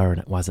wasn't Jar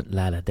and it wasn't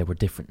Lala, they were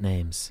different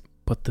names.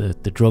 But the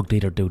drug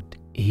dealer dude,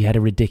 he had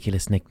a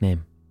ridiculous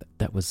nickname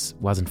that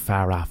wasn't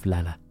far off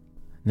Lala.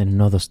 And then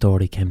another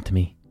story came to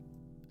me.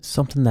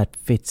 Something that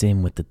fits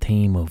in with the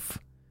theme of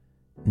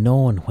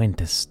knowing when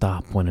to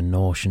stop when a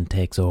notion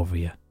takes over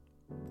you.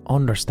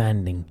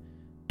 Understanding,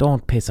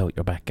 don't piss out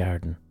your back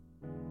garden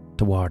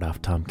to ward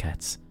off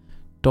tomcats.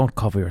 Don't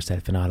cover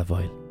yourself in olive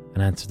oil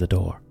and answer the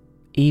door.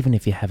 Even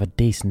if you have a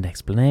decent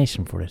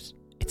explanation for it,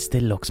 it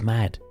still looks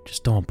mad.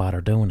 Just don't bother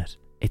doing it.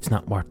 It's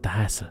not worth the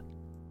hassle.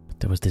 But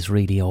there was this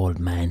really old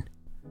man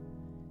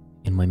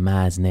in my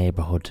ma's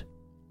neighbourhood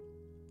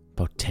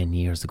about 10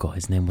 years ago.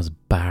 His name was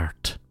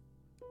Bart.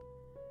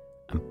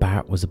 And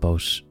Bart was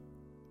about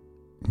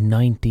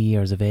 90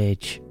 years of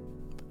age,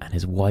 and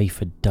his wife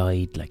had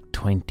died like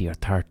 20 or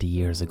 30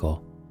 years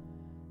ago.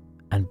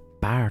 And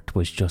Bart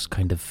was just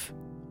kind of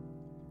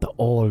the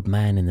old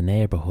man in the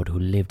neighbourhood who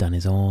lived on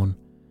his own,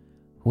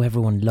 who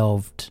everyone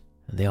loved,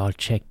 and they all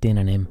checked in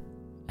on him,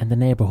 and the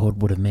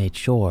neighbourhood would have made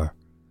sure,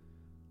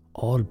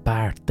 old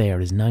Bart there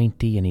is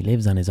 90 and he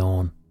lives on his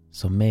own,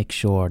 so make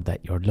sure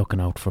that you're looking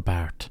out for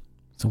Bart.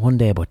 So one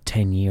day about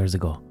 10 years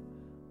ago,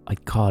 I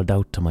called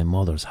out to my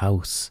mother's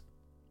house,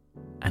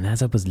 and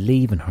as I was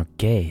leaving her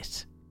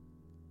gate,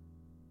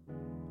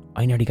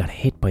 I nearly got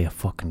hit by a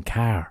fucking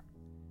car.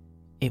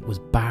 It was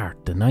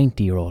Bart, the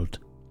 90-year-old,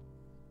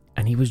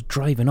 and he was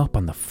driving up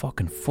on the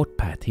fucking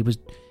footpath.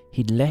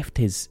 He'd left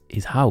his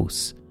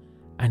house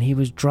and he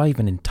was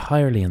driving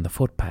entirely on the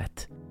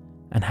footpath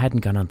and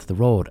hadn't gone onto the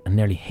road and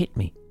nearly hit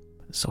me.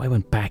 So I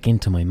went back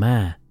into my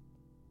ma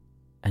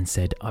and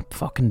said,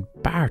 fucking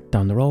Bart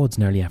down the road's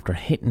nearly after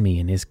hitting me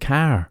in his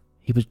car.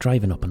 He was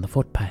driving up on the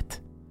footpath.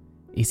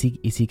 Is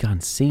he gone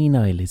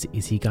senile?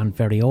 Is he gone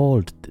very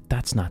old?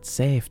 That's not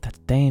safe. That's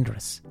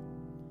dangerous.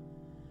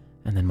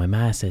 And then my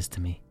ma says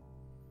to me,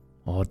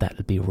 oh,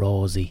 that'll be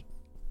Rosie.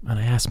 And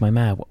I asked my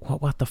ma,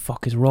 what the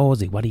fuck is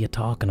Rosie? What are you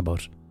talking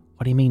about?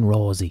 What do you mean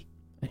Rosie?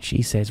 And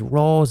she says,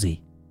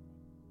 Rosie.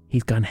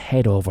 He's gone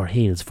head over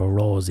heels for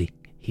Rosie.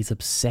 He's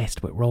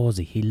obsessed with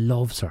Rosie. He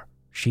loves her.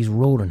 She's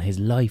ruling his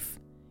life.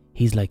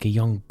 He's like a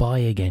young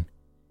boy again.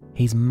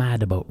 He's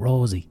mad about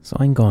Rosie. So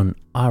I'm going,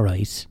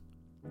 alright,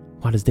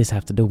 what does this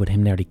have to do with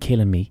him nearly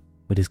killing me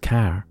with his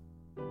car?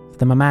 So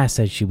then my ma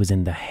says she was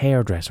in the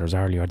hairdressers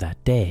earlier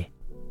that day.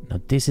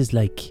 Now this is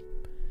like, do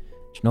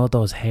you know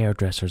those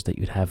hairdressers that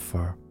you'd have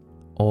for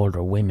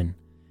older women?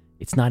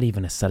 It's not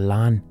even a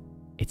salon.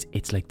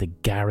 It's like the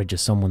garage of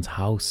someone's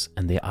house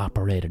and they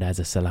operate it as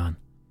a salon.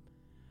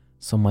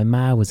 So my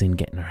ma was in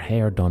getting her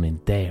hair done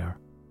in there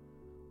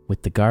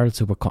with the girls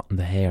who were cutting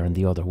the hair and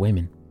the other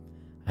women.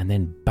 And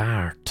then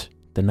Bart,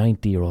 the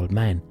 90-year-old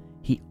man,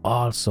 he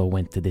also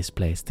went to this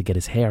place to get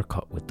his hair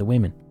cut with the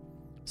women.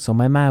 So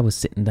my ma was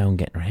sitting down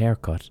getting her hair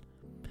cut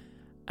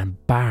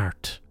and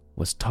Bart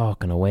was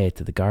talking away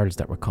to the girls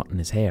that were cutting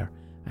his hair,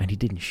 and he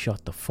didn't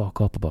shut the fuck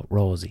up about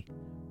Rosie.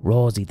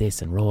 Rosie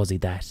this and Rosie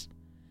that.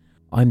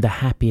 I'm the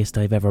happiest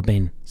I've ever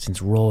been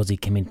since Rosie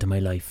came into my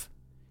life.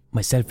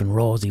 Myself and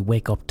Rosie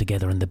wake up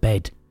together in the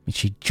bed and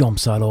she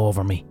jumps all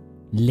over me,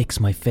 licks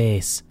my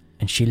face,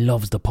 and she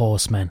loves the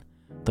postman.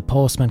 The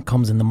postman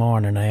comes in the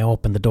morning and I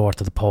open the door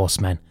to the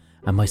postman,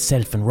 and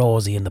myself and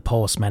Rosie and the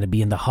postman would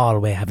be in the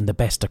hallway having the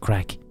best of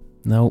crack.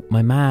 Now,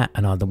 my ma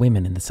and all the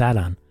women in the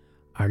salon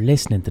are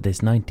listening to this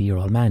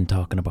 90-year-old man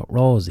talking about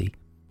Rosie,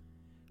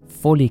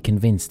 fully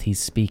convinced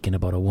he's speaking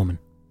about a woman.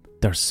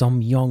 There's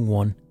some young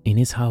one in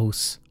his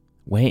house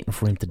waiting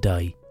for him to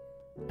die,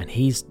 and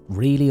he's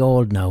really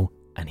old now,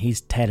 and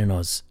he's telling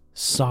us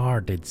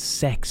sordid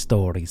sex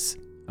stories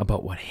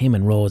about what him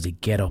and Rosie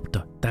get up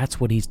to. That's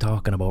what he's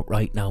talking about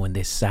right now in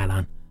this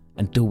salon,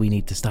 and do we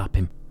need to stop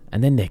him?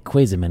 And then they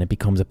quiz him and it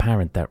becomes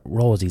apparent that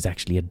Rosie's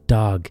actually a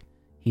dog.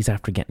 He's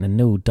after getting a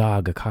new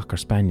dog, a Cocker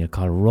Spaniel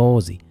called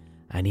Rosie,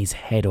 and he's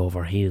head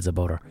over heels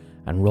about her,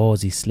 and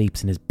Rosie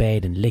sleeps in his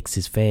bed and licks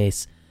his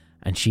face,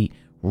 and she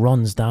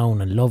runs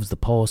down and loves the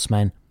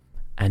postman.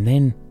 And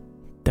then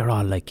they're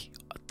all like,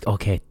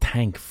 okay,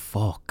 thank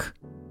fuck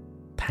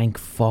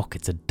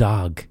it's a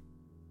dog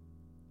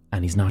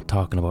and he's not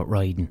talking about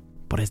riding.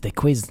 But as they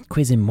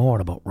quiz him more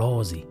about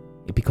Rosie,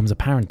 it becomes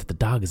apparent that the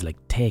dog is like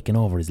taking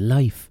over his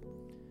life.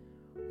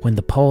 When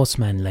the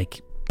postman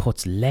like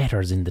puts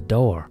letters in the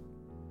door,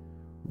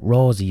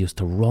 Rosie used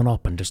to run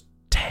up and just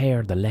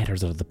tear the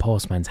letters out of the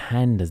postman's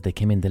hand as they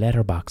came in the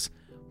letterbox.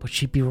 But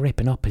she'd be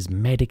ripping up his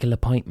medical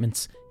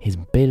appointments, his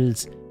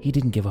bills. He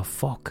didn't give a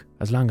fuck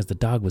as long as the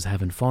dog was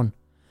having fun.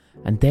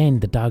 And then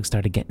the dog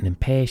started getting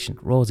impatient.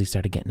 Rosie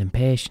started getting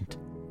impatient.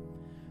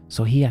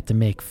 So he had to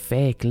make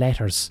fake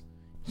letters.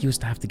 He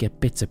used to have to get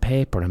bits of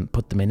paper and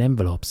put them in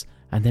envelopes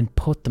and then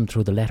put them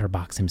through the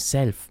letterbox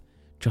himself,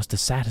 just to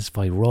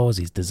satisfy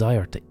Rosie's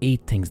desire to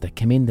eat things that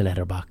came in the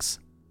letterbox.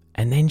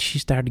 And then she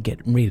started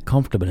getting real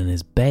comfortable in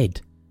his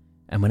bed,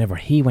 and whenever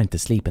he went to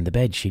sleep in the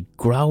bed, she'd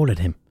growl at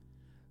him.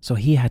 So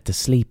he had to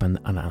sleep on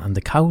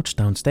the couch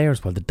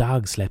downstairs while the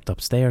dog slept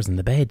upstairs in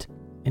the bed.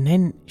 And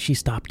then she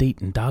stopped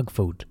eating dog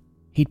food.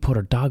 He'd put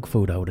her dog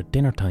food out at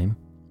dinner time,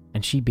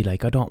 and she'd be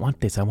like, I don't want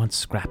this, I want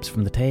scraps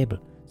from the table.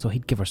 So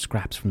he'd give her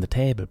scraps from the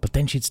table, but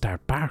then she'd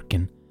start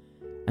barking,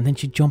 and then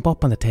she'd jump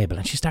up on the table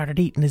and she started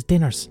eating his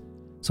dinners.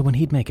 So when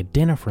he'd make a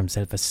dinner for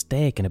himself, a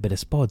steak and a bit of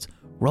spuds,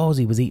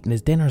 Rosie was eating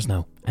his dinners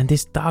now. And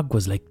this dog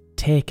was like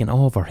taking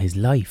over his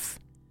life.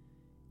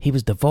 He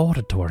was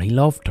devoted to her, he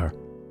loved her.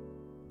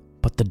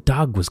 But the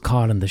dog was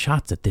calling the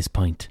shots at this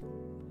point.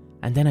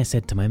 And then I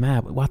said to my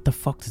ma, what the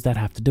fuck does that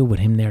have to do with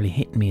him nearly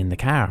hitting me in the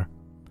car?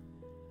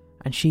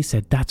 And she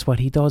said, that's what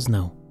he does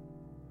now.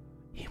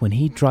 When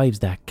he drives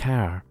that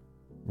car,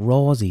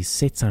 Rosie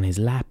sits on his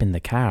lap in the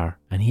car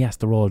and he has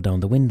to roll down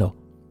the window.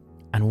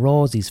 And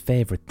Rosie's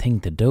favourite thing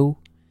to do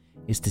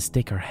is to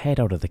stick her head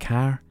out of the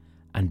car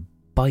and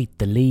bite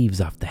the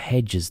leaves off the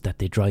hedges that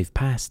they drive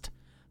past.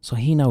 So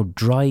he now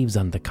drives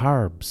on the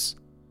curbs,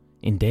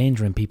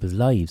 endangering people's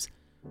lives,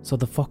 so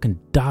the fucking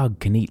dog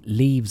can eat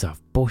leaves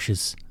off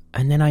bushes.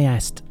 And then I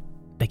asked,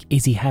 like,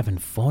 is he having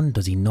fun?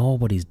 Does he know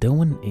what he's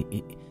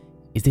doing?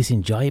 Is this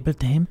enjoyable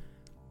to him?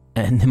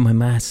 And then my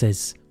ma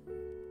says,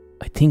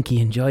 I think he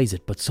enjoys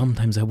it, but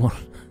sometimes I won't.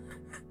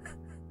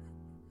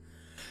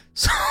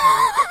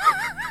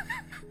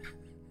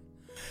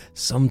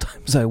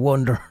 Sometimes I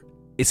wonder,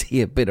 is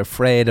he a bit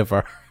afraid of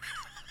her?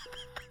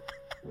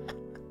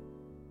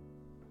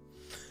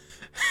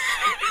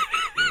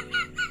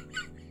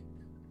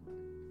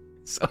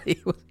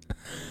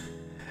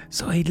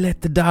 So he'd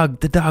let the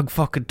dog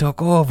fucking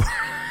took over.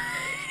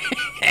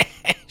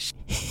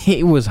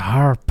 He was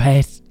her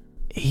pet.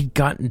 He'd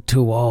gotten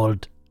too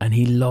old and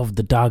he loved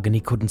the dog and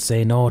he couldn't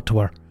say no to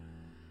her.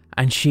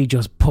 And she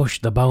just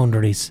pushed the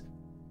boundaries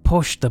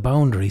push the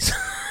boundaries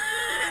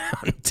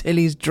until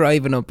he's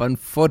driving up on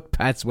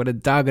footpaths with a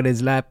dog in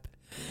his lap,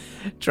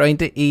 trying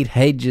to eat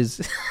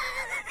hedges.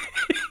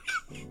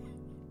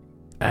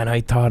 And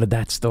I thought of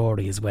that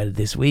story as well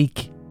this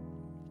week.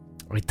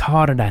 I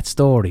thought of that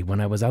story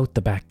when I was out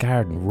the back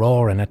garden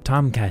roaring at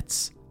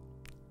tomcats.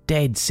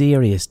 Dead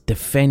serious,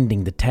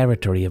 defending the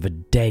territory of a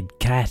dead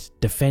cat,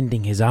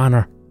 defending his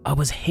honour. I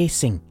was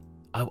hissing.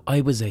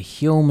 I was a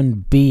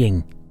human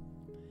being,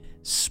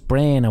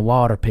 spraying a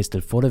water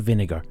pistol full of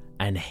vinegar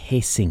and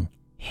hissing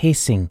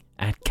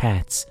at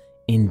cats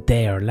in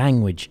their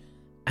language.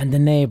 And the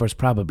neighbours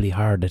probably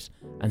heard it,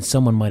 and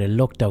someone might have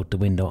looked out the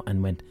window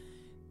and went,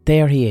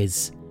 there he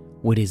is,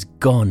 with his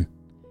gun,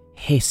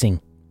 hissing.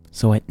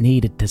 So it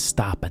needed to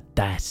stop at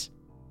that.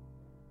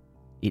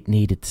 It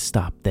needed to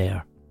stop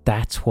there.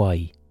 That's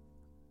why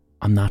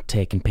I'm not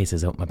taking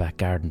pisses out my back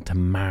garden to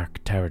mark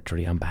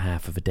territory on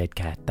behalf of a dead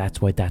cat.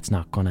 That's why that's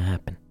not going to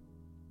happen.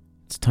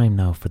 It's time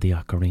now for the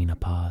ocarina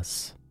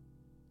pause.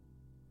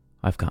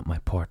 I've got my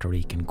Puerto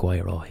Rican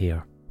guiro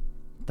here.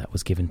 That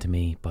was given to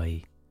me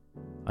by...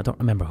 I don't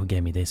remember who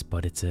gave me this,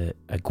 but it's a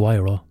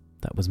guiro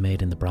that was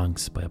made in the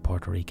Bronx by a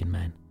Puerto Rican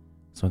man.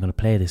 So I'm going to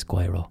play this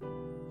guiro.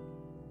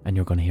 And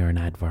you're going to hear an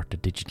advert, a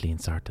digitally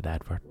inserted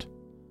advert.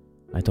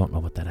 I don't know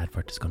what that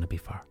advert is going to be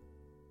for.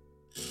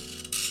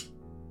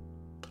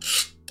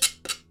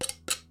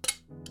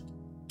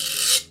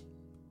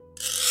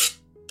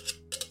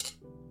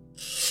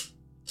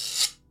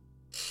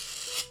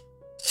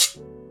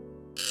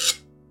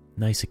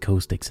 Nice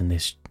acoustics in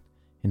this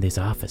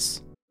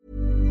office.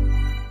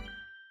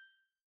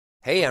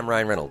 Hey, I'm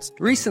Ryan Reynolds.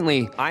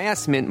 Recently, I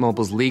asked Mint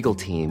Mobile's legal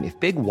team if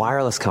big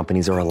wireless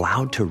companies are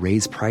allowed to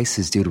raise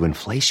prices due to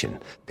inflation.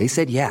 They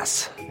said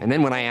yes. And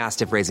then when I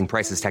asked if raising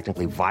prices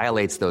technically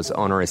violates those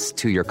onerous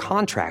two-year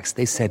contracts,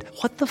 they said,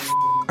 "What the f***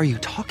 are you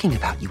talking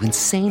about, you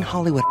insane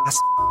Hollywood ass?"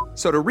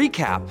 So to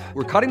recap,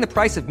 we're cutting the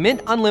price of Mint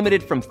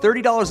Unlimited from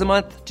 $30 a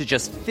month to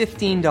just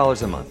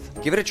 $15 a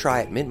month. Give it a try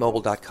at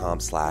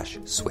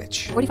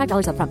mintmobile.com/switch.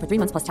 $45 up front for 3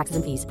 months plus taxes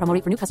and fees. Promo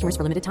rate for new customers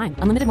for limited time.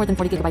 Unlimited more than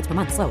 40 gigabytes per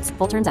month. Slows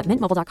full terms at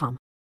mintmobile.com.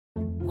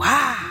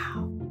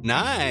 Wow.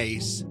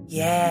 Nice.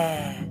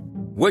 Yeah.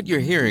 What you're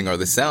hearing are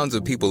the sounds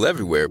of people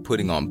everywhere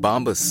putting on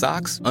Bombas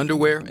socks,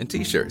 underwear, and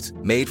T-shirts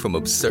made from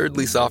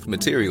absurdly soft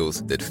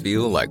materials that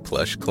feel like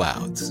plush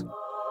clouds.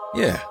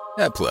 Yeah,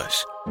 that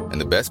plush.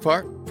 And the best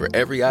part? For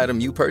every item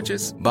you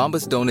purchase,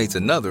 Bombas donates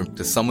another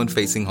to someone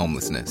facing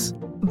homelessness.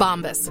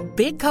 Bombas.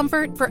 Big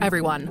comfort for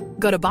everyone.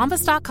 Go to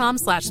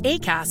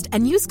bombas.com/ACAST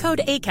and use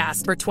code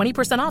ACAST for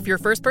 20% off your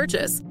first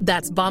purchase.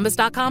 That's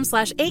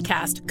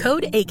bombas.com/ACAST.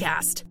 Code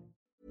ACAST.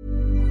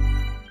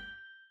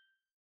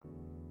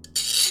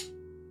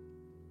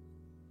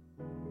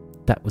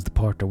 That was the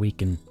Puerto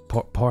Rican...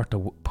 Puerto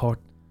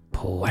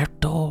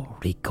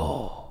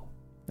Rico.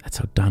 That's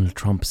how Donald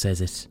Trump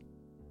says it.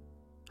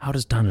 How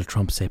does Donald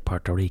Trump say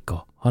Puerto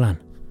Rico? Hold on.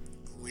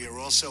 We are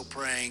also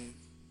praying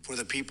for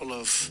the people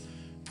of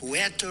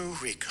Puerto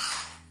Rico.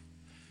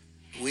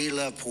 We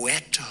love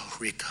Puerto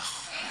Rico.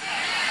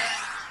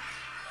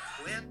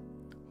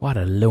 What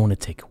a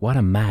lunatic. What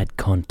a mad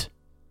cunt.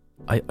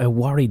 I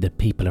worry that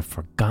people have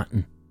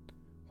forgotten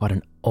what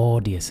an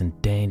odious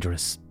and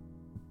dangerous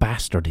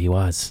bastard he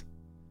was.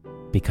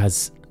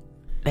 Because,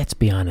 let's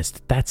be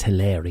honest, that's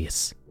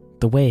hilarious.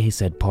 The way he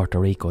said Puerto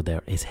Rico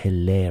there is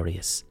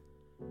hilarious.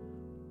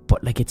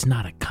 But like, it's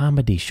not a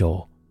comedy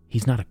show.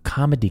 He's not a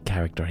comedy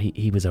character.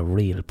 He was a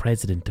real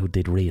president who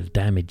did real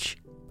damage.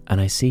 And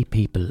I see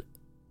people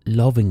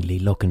lovingly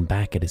looking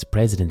back at his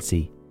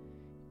presidency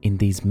in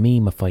these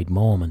memeified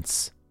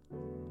moments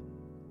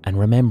and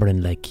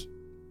remembering like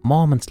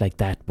moments like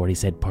that where he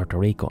said Puerto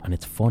Rico and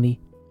it's funny,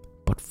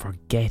 but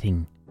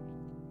forgetting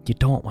you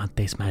don't want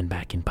this man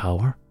back in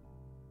power.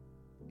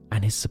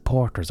 And his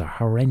supporters are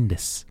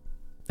horrendous.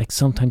 Like,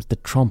 sometimes the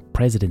Trump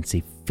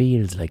presidency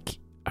feels like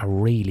a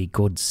really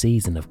good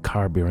season of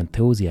Curb Your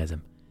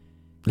Enthusiasm.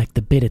 Like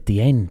the bit at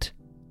the end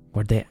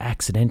where they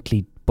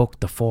accidentally booked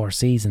the Four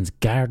Seasons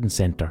garden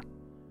centre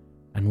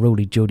and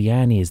Rudy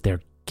Giuliani is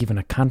there giving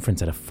a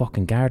conference at a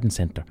fucking garden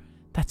centre.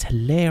 That's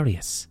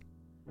hilarious.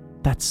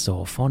 That's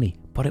so funny.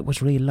 But it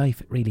was real life.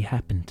 It really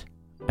happened.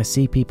 I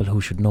see people who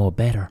should know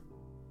better.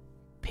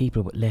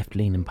 People with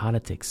left-leaning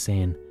politics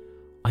saying,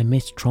 I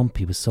missed Trump,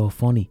 he was so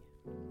funny.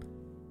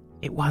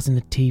 It wasn't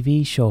a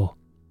TV show.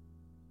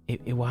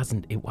 It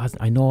wasn't.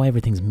 I know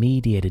everything's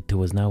mediated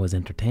to us now as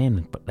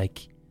entertainment, but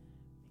like,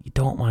 you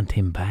don't want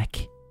him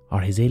back,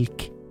 or his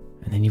ilk.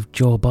 And then you've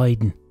Joe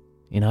Biden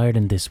in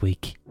Ireland this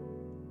week,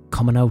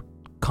 coming out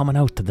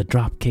to the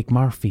Dropkick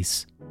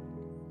Murphys.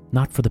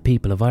 Not for the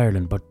people of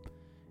Ireland, but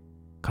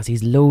because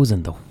he's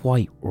losing the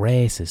white,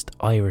 racist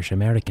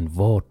Irish-American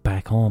vote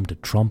back home to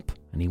Trump,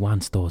 and he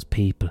wants those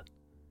people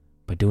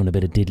by doing a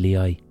bit of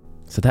diddly-eye.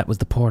 So that was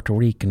the Puerto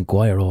Rican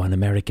guiro and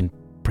American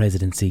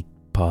presidency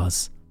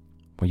pause,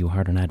 where you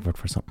heard an advert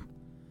for something.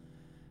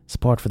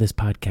 Support for this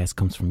podcast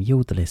comes from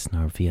you, the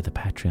listener, via the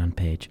Patreon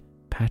page,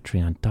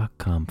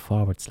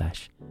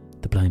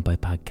 patreon.com/The Blind Boy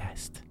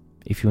Podcast.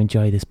 If you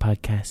enjoy this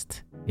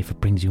podcast, if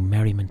it brings you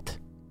merriment,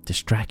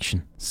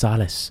 distraction,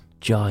 solace,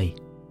 joy,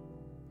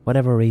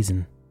 whatever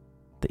reason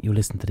that you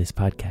listen to this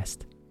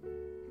podcast,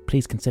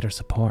 please consider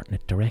supporting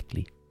it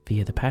directly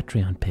via the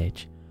Patreon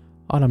page.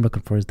 All I'm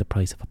looking for is the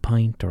price of a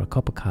pint or a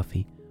cup of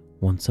coffee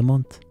once a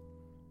month.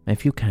 And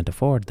if you can't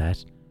afford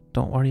that,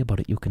 don't worry about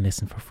it, you can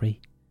listen for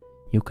free.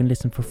 You can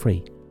listen for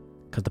free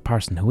because the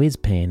person who is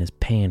paying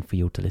for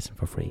you to listen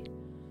for free.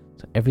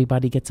 So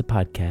everybody gets a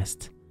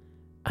podcast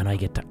and I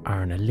get to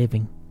earn a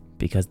living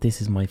because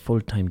this is my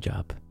full-time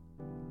job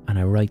and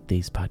I write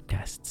these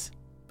podcasts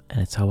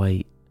and it's how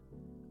I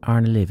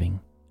earn a living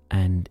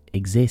and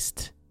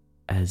exist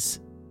as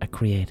a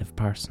creative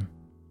person.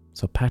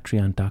 So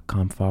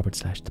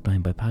patreon.com/The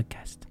Blind Boy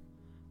Podcast.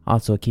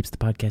 Also, it keeps the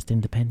podcast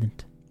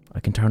independent. I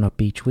can turn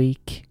up each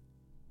week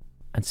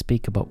and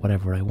speak about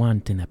whatever I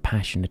want in a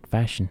passionate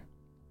fashion,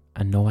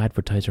 and no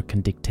advertiser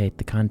can dictate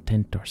the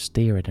content or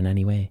steer it in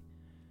any way.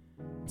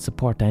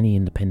 Support any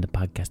independent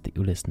podcast that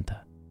you listen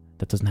to.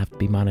 That doesn't have to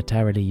be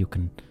monetarily. You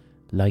can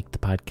like the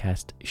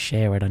podcast,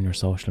 share it on your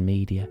social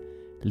media,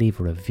 leave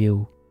a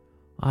review,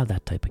 all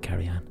that type of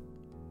carry on.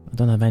 I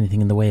don't have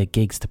anything in the way of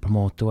gigs to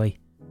promote, do I?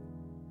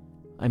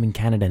 I'm in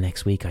Canada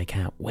next week, I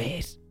can't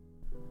wait.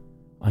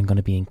 I'm going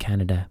to be in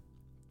Canada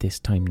this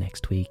time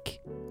next week.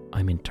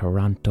 I'm in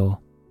Toronto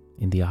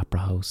in the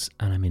Opera House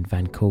and I'm in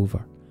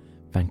Vancouver.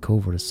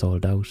 Vancouver is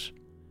sold out.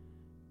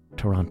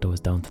 Toronto is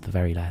down to the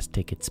very last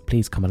tickets.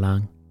 Please come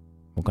along.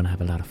 We're going to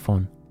have a lot of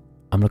fun.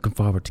 I'm looking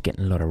forward to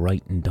getting a lot of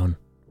writing done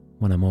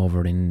when I'm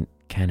over in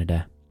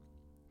Canada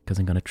because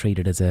I'm going to treat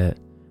it as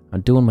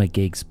I'm doing my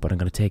gigs, but I'm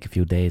going to take a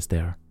few days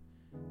there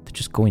to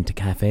just go into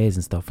cafes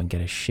and stuff and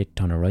get a shit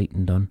ton of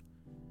writing done.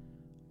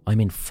 I'm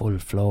in full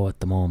flow at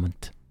the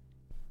moment.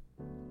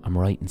 I'm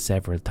writing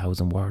several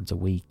thousand words a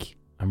week.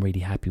 I'm really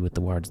happy with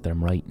the words that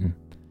I'm writing.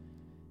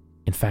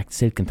 In fact,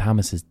 Silk and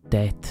Thomas's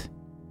death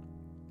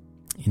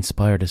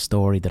inspired a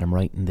story that I'm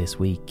writing this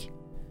week.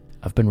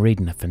 I've been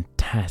reading a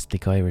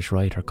fantastic Irish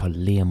writer called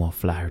Liam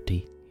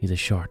O'Flaherty. He's a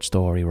short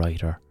story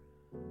writer.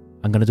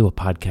 I'm going to do a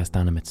podcast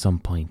on him at some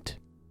point.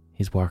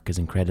 His work is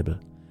incredible,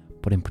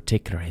 but in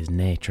particular his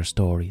nature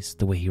stories,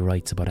 the way he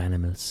writes about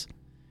animals.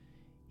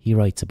 He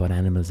writes about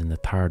animals in the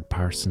third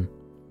person,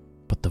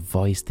 but the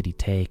voice that he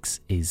takes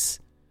is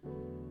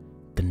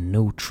the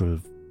neutral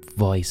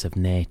voice of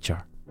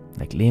nature.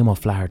 Like Liam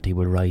O'Flaherty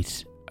will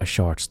write a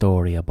short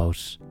story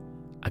about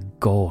a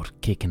goat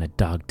kicking a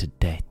dog to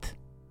death.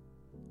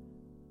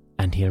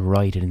 And he'll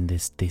write it in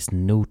this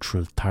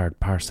neutral third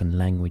person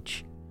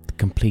language, the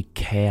complete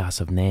chaos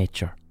of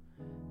nature.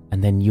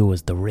 And then you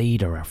as the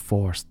reader are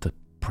forced to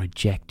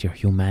project your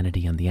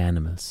humanity on the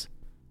animals.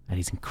 And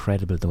he's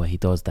incredible the way he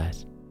does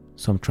that.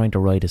 So I'm trying to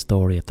write a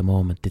story at the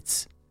moment.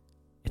 It's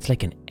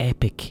like an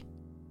epic.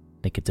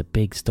 Like it's a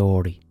big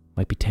story.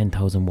 Might be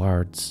 10,000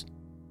 words.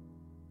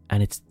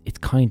 And it's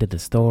kind of the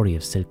story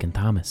of Silk and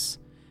Thomas.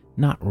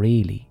 Not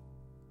really.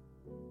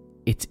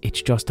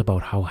 It's just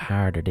about how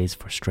hard it is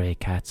for stray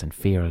cats and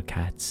feral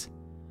cats.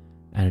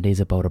 And it is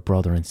about a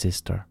brother and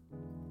sister.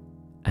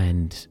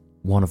 And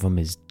one of them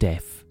is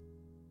deaf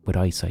with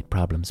eyesight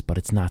problems, but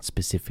it's not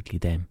specifically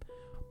them.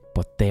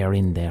 But they're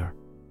in there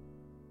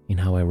in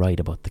how I write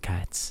about the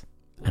cats.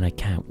 And I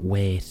can't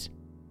wait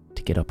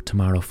to get up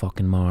tomorrow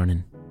fucking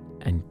morning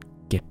and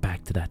get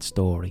back to that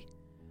story.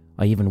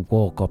 I even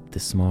woke up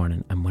this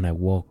morning, and when I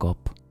woke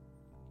up,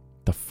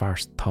 the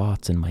first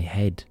thoughts in my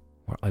head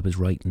were I was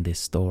writing this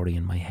story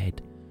in my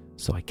head.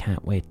 So I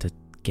can't wait to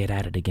get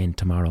at it again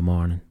tomorrow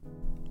morning.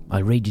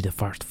 I'll read you the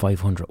first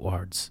 500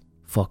 words.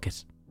 Fuck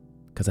it.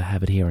 Because I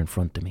have it here in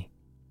front of me.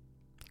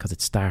 Because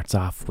it starts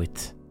off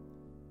with...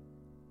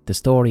 The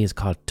story is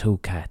called Two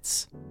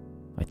Cats.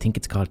 I think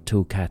it's called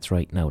Two Cats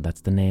right now.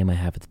 That's the name I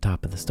have at the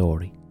top of the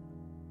story.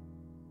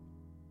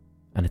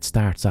 And it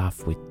starts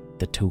off with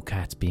the two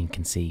cats being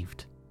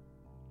conceived.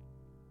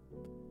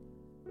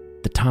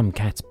 The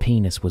tomcat's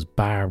penis was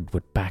barbed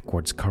with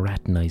backwards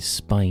keratinized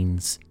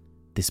spines.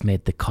 This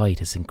made the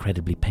coitus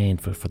incredibly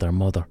painful for their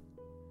mother.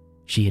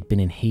 She had been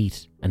in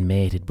heat and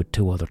mated with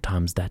two other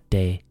toms that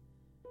day.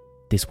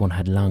 This one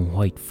had long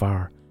white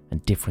fur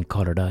and different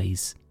coloured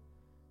eyes.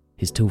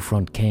 His two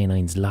front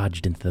canines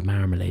lodged into the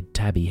marmalade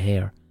tabby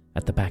hair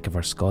at the back of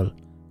her skull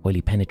while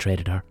he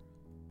penetrated her.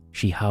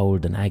 She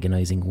howled an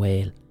agonising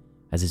wail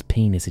as his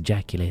penis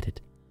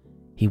ejaculated.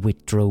 He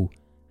withdrew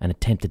and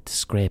attempted to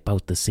scrape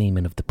out the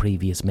semen of the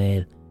previous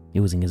male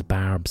using his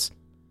barbs.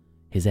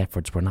 His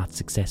efforts were not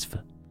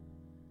successful.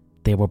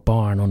 They were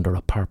born under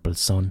a purple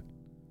sun,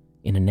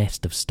 in a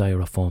nest of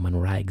styrofoam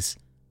and rags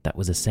that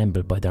was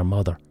assembled by their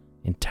mother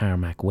in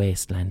tarmac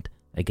wasteland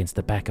against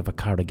the back of a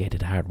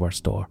corrugated hardware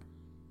store.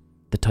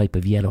 The type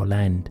of yellow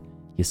land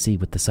you see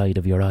with the side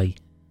of your eye,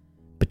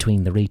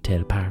 between the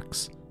retail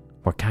parks,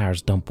 where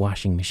cars dump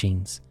washing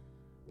machines.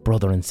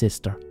 Brother and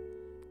sister,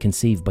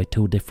 conceived by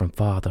two different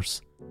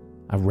fathers,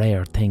 a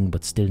rare thing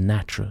but still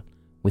natural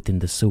within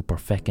the super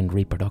fecund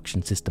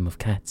reproduction system of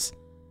cats.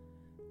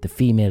 The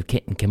female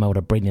kitten came out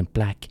a brilliant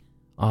black,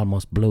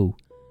 almost blue,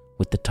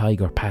 with the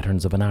tiger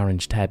patterns of an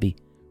orange tabby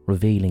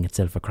revealing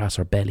itself across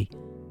her belly.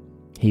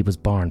 He was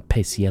born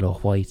piss yellow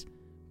white,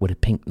 with a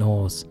pink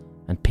nose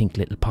and pink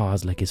little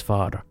paws like his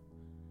father.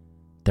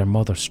 Their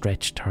mother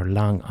stretched her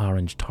long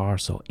orange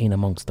torso in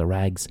amongst the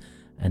rags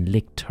and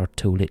licked her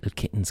 2 little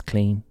kittens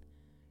clean.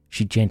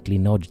 She gently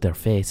nudged their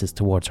faces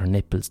towards her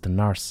nipples to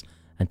nurse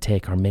and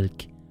take her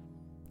milk.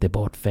 They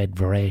both fed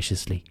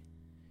voraciously.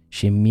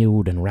 She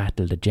mewed and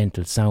rattled a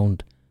gentle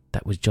sound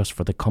that was just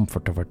for the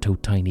comfort of her 2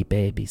 tiny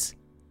babies.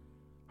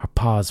 Her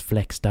paws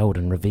flexed out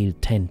and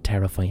revealed 10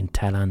 terrifying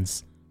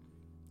talons.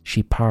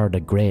 She purred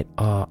a great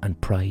awe and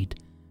pride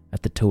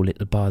at the 2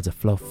 little balls of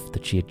fluff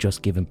that she had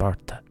just given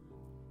birth to,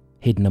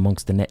 hidden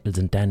amongst the nettles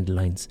and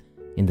dandelions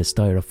in the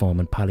styrofoam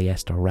and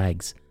polyester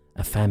rags,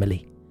 a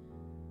family.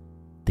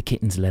 The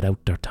kittens let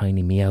out their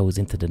tiny meows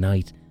into the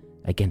night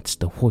against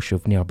the whoosh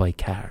of nearby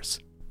cars.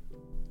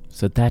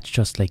 So that's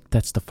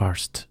the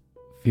first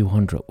few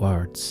hundred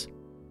words.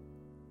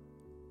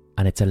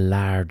 And it's a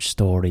large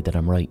story that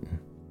I'm writing.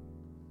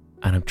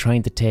 And I'm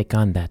trying to take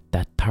on that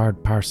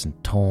third person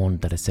tone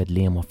that I said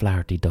Liam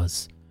O'Flaherty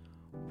does,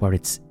 where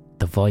it's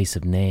the voice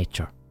of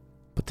nature.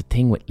 But the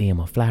thing with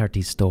Liam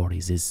O'Flaherty's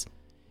stories is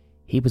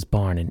he was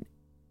born in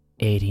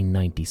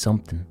 1890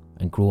 something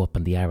and grew up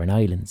on the Aran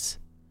Islands.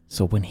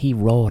 So when he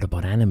wrote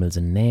about animals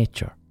and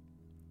nature,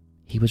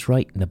 he was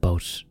writing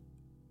about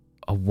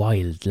a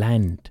wild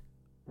land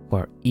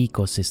where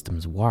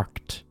ecosystems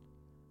worked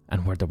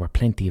and where there were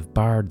plenty of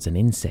birds and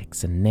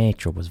insects and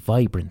nature was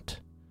vibrant.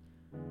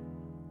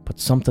 But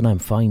something I'm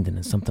finding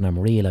and something I'm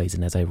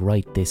realising as I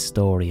write this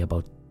story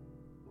about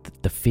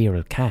the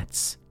feral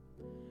cats,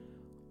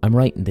 I'm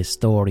writing this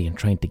story and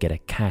trying to get a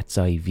cat's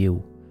eye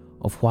view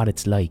of what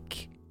it's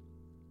like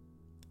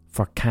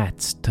for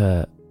cats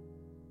to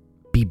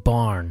be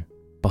born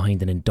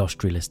behind an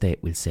industrial estate,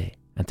 we'll say,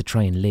 and to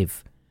try and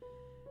live.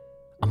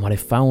 And what I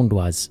found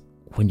was,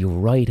 when you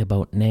write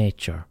about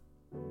nature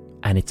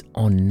and it's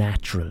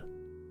unnatural,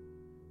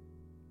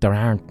 there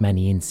aren't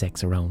many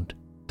insects around.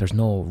 There's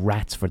no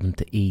rats for them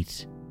to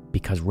eat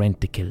because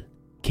Rent-A-Kill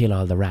kill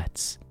all the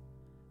rats.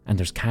 And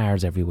there's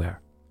cars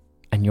everywhere.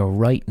 And you're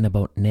writing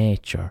about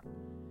nature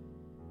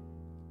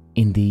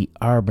in the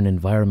urban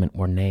environment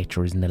where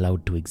nature isn't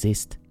allowed to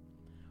exist.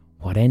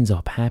 What ends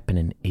up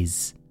happening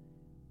is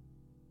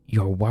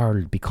your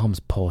world becomes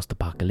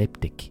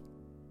post-apocalyptic.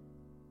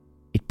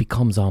 It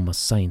becomes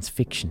almost science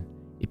fiction.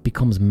 It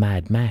becomes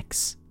Mad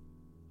Max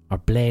or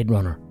Blade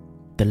Runner.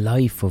 The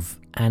life of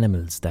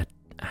animals that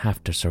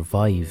have to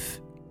survive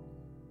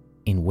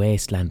in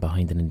wasteland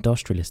behind an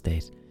industrial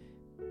estate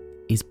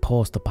is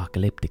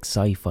post-apocalyptic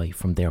sci-fi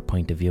from their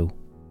point of view.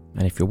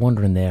 And if you're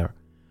wondering there,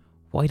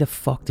 why the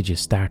fuck did you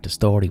start a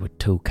story with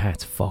 2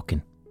 cats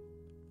fucking?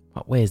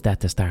 What way is that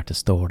to start a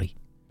story?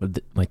 Well,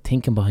 my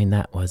thinking behind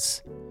that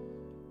was,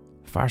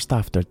 first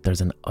off,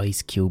 there's an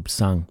Ice Cube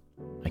song.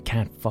 I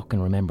can't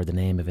fucking remember the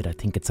name of it. I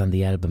think it's on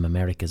the album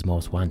America's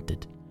Most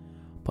Wanted.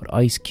 But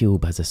Ice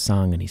Cube has a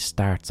song and he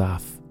starts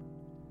off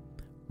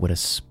with a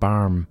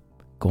sperm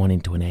going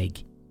into an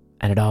egg.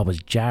 And it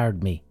always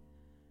jarred me.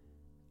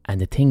 And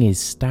the thing is,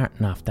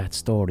 starting off that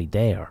story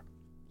there,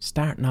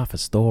 starting off a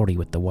story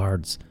with the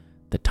words,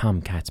 the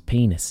tomcat's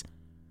penis,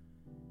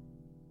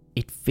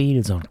 it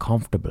feels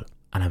uncomfortable.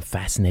 And I'm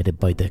fascinated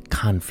by the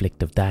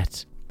conflict of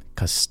that.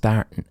 Because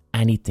starting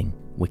anything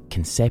with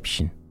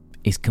conception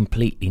is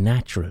completely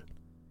natural.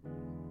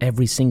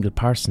 Every single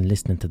person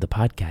listening to the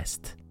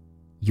podcast,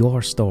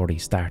 your story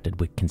started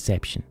with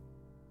conception.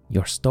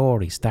 Your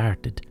story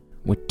started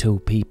with 2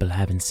 people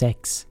having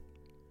sex.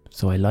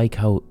 So I like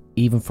how,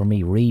 even for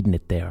me reading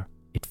it there,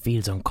 it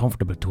feels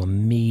uncomfortable to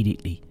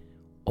immediately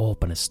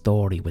open a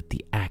story with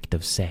the act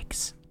of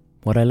sex.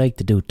 What I like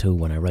to do too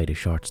when I write a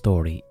short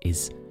story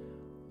is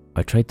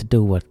I try to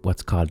do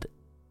what's called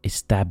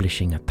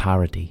establishing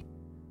authority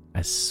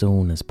as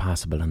soon as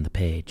possible on the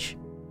page.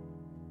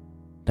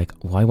 Like,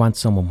 I want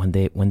someone,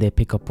 when they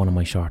pick up one of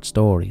my short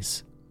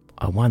stories,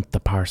 I want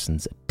the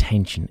person's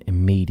attention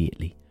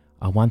immediately.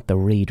 I want the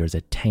reader's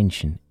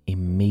attention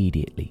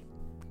immediately.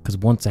 Because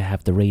once I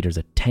have the reader's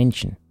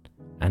attention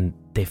and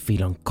they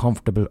feel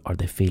uncomfortable or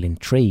they feel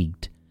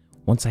intrigued,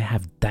 once I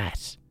have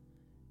that,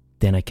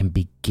 then I can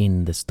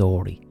begin the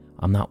story.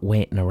 I'm not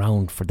waiting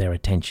around for their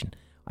attention.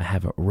 I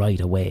have it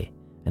right away,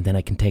 and then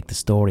I can take the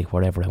story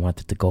wherever I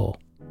want it to go.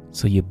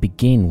 So you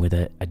begin with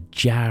a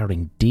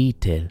jarring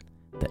detail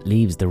that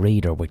leaves the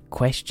reader with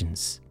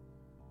questions.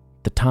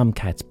 The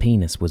tomcat's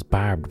penis was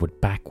barbed with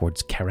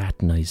backwards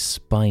keratinized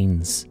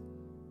spines.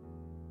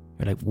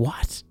 You're like,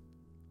 what?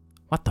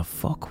 What the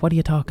fuck? What are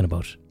you talking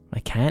about?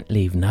 I can't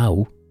leave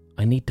now.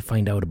 I need to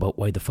find out about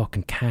why the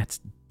fucking cat's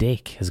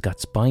dick has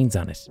got spines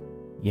on it.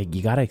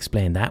 You gotta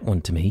explain that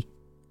one to me.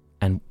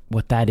 And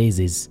what that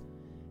is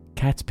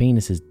cats'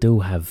 penises do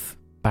have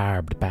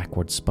barbed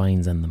backwards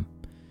spines on them.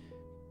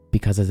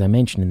 Because as I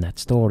mentioned in that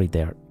story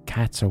there,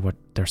 cats are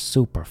they're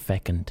super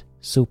fecund,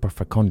 super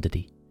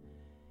fecundity.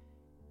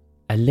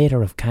 A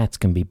litter of cats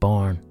can be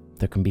born.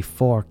 There can be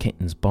 4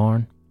 kittens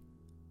born.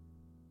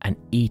 And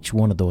each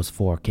one of those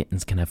 4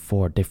 kittens can have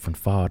 4 different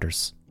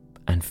fathers.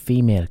 And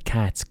female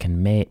cats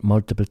can mate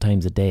multiple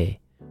times a day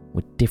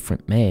with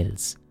different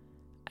males.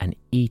 And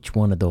each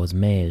one of those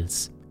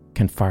males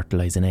can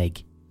fertilise an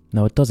egg.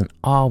 Now, it doesn't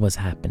always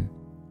happen,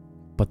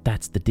 but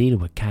that's the deal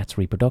with cats'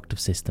 reproductive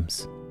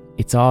systems.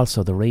 It's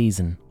also the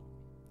reason,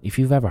 if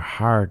you've ever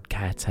heard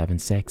cats having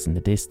sex in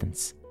the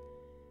distance,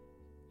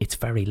 it's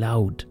very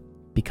loud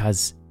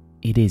because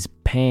it is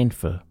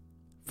painful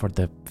for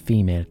the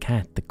female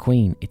cat, the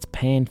queen. It's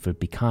painful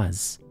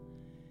because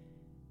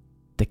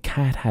the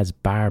cat has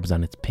barbs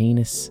on its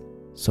penis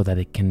so that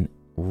it can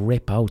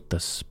rip out the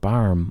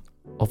sperm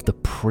of the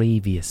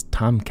previous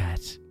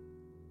tomcat,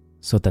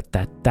 so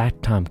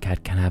that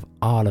tomcat can have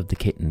all of the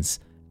kittens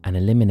and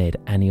eliminate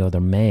any other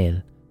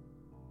male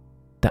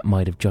that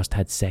might have just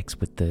had sex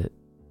with the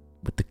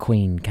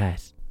queen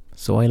cat.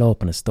 So I'll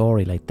open a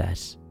story like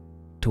that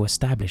to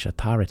establish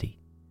authority.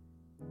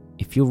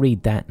 If you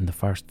read that in the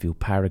first few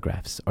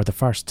paragraphs, or the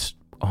first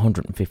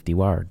 150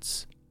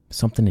 words,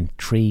 something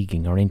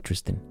intriguing or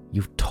interesting,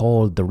 you've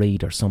told the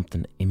reader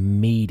something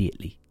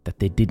immediately that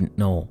they didn't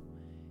know.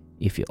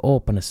 If you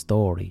open a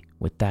story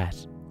with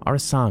that, or a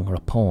song or a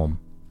poem,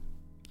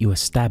 you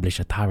establish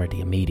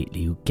authority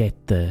immediately. You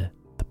get the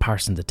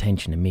person's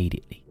attention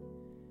immediately.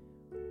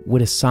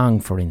 With a song,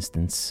 for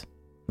instance,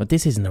 but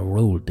this isn't a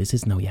rule, this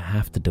isn't how you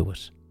have to do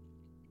it.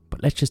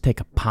 But let's just take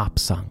a pop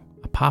song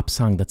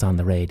that's on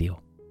the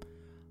radio.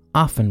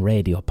 Often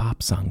radio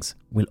pop songs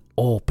will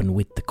open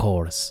with the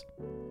chorus.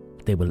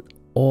 They will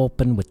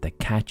open with the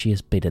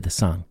catchiest bit of the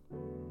song.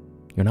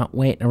 You're not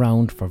waiting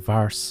around for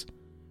verse,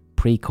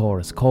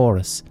 pre-chorus,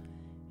 chorus.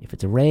 If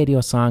it's a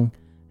radio song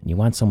and you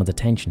want someone's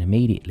attention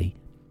immediately,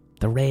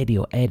 the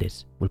radio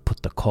edit will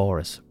put the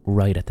chorus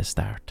right at the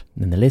start.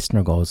 And then the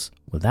listener goes,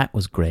 well, that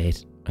was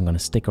great. I'm going to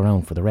stick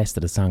around for the rest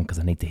of the song because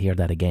I need to hear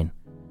that again.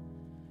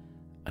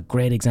 A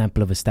great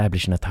example of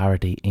establishing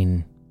authority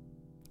in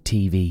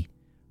TV,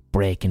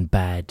 Breaking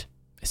Bad,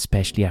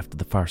 especially after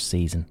the first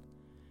season.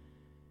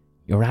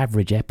 Your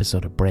average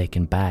episode of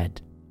Breaking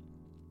Bad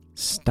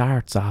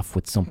starts off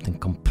with something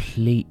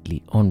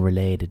completely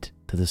unrelated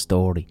to the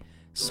story,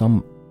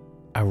 some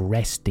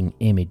arresting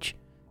image,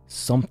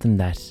 something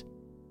that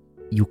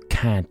you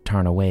can't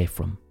turn away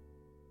from.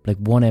 Like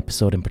one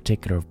episode in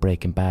particular of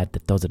Breaking Bad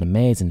that does it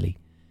amazingly.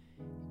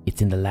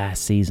 It's in the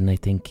last season, I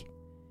think.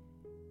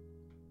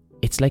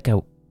 It's like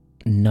a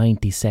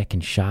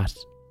 90-second shot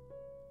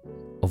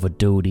of a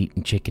dude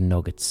eating chicken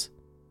nuggets.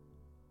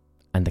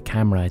 And the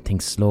camera, I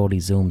think, slowly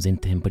zooms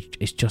into him, but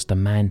it's just a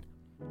man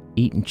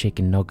eating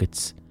chicken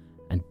nuggets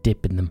and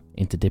dipping them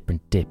into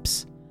different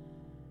dips.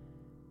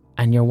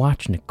 And you're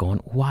watching it going,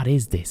 what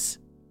is this?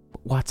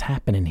 What's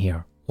happening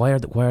here? Why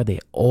are they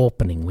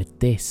opening with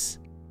this?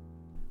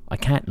 I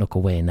can't look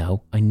away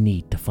now. I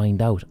need to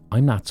find out.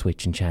 I'm not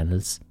switching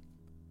channels.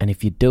 And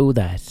if you do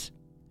that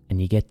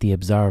and you get the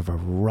observer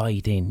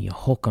right in, you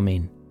hook them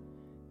in,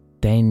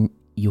 then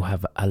you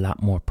have a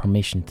lot more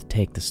permission to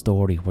take the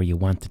story where you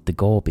want it to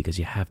go because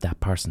you have that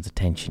person's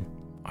attention.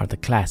 Or the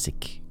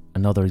classic,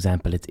 another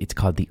example, it's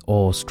called the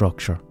O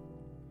structure.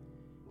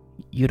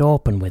 You'd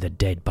open with a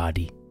dead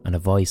body and a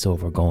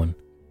voiceover going,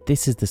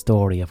 this is the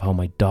story of how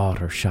my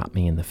daughter shot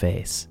me in the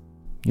face.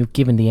 You've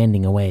given the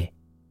ending away.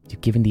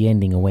 You've given the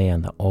ending away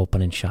on the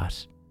opening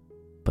shot.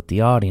 But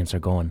the audience are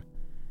going,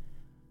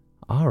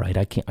 alright,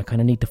 I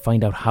kind of need to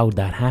find out how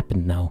that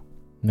happened now.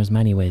 And there's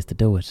many ways to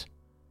do it.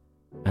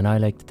 And I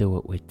like to do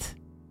it with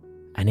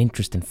an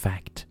interesting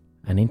fact,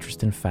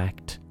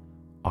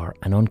 or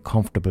an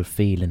uncomfortable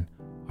feeling,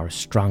 or a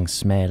strong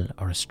smell,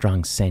 or a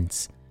strong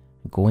sense.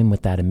 Go in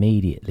with that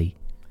immediately,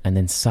 and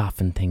then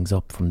soften things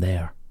up from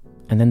there.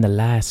 And then the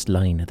last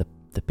line of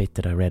the bit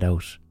that I read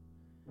out.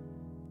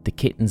 The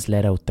kittens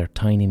let out their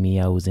tiny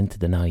meows into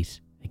the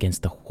night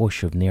against the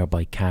whoosh of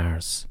nearby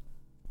cars.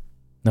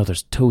 Now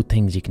there's two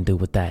things you can do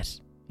with that,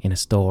 in a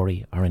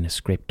story or in a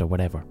script or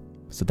whatever.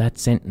 So that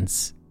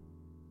sentence,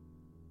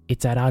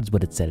 it's at odds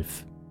with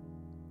itself.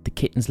 The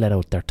kittens let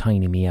out their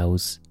tiny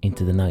meows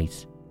into the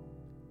night.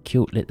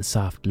 Cute little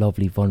soft,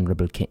 lovely,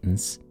 vulnerable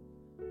kittens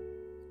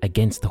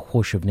against the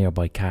whoosh of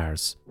nearby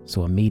cars.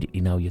 So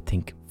immediately now you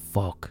think,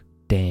 fuck,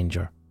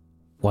 danger.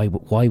 Why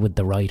would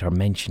the writer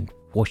mention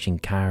whooshing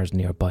cars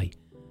nearby?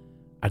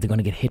 Are they going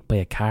to get hit by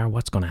a car?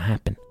 What's going to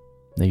happen?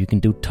 Now you can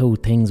do two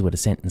things with a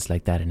sentence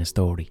like that in a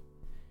story.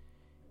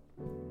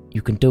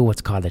 You can do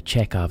what's called a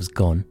Chekhov's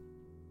gun,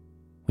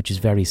 which is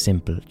very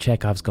simple.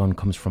 Chekhov's gun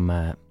comes from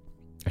a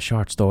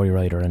short story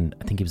writer, and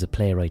I think he was a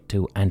playwright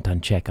too, Anton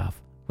Chekhov,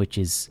 which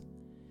is,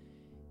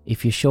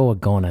 if you show a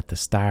gun at the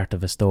start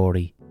of a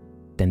story,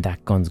 then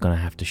that gun's going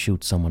to have to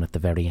shoot someone at the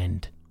very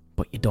end.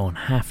 But you don't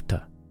have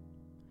to.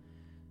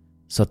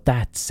 So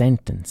that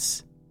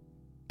sentence,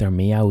 their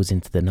meows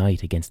into the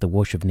night against the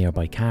whoosh of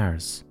nearby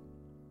cars,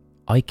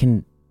 I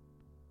can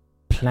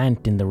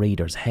plant in the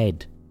reader's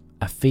head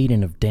a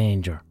feeling of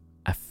danger,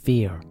 a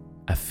fear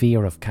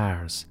of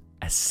cars,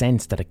 a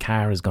sense that a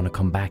car is going to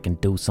come back and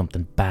do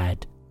something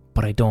bad.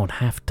 But I don't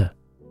have to.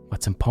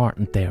 What's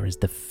important there is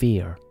the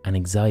fear and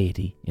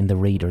anxiety in the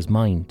reader's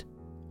mind.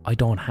 I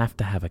don't have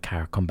to have a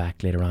car come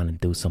back later on and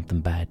do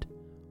something bad.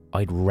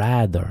 I'd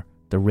rather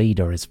the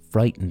reader is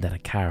frightened that a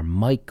car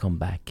might come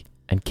back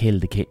and kill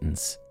the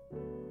kittens.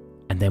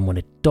 And then when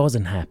it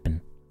doesn't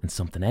happen, and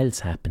something else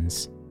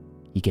happens,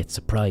 you get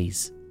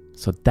surprise.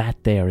 So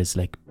that there is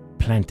like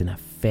planting a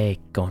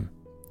fake gun.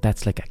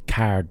 That's like a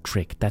card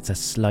trick. That's a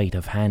sleight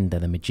of hand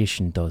that a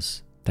magician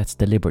does. That's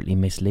deliberately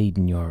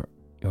misleading your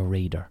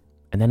reader.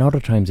 And then other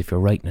times, if you're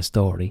writing a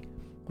story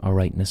or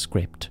writing a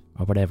script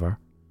or whatever,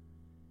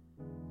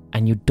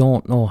 and you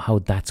don't know how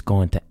that's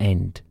going to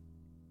end,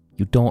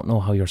 you don't know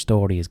how your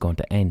story is going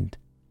to end,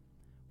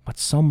 what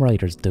some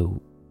writers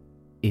do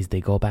is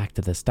they go back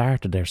to the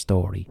start of their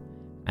story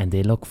and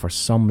they look for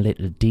some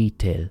little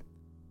detail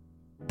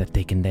that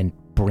they can then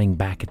bring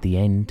back at the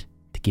end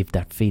to give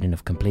that feeling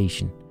of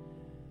completion.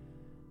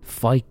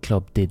 Fight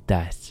Club did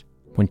that.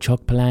 When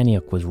Chuck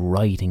Palahniuk was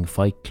writing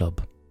Fight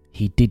Club,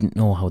 he didn't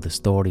know how the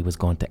story was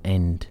going to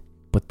end,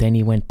 but then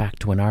he went back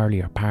to an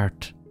earlier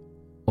part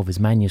of his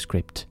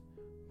manuscript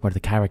where the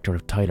character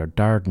of Tyler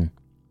Durden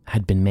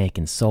had been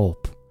making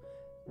soap,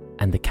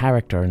 and the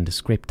character in the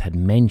script had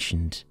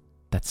mentioned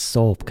that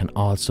soap can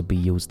also be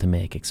used to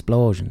make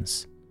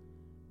explosions.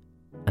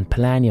 And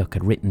Palahniuk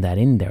had written that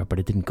in there, but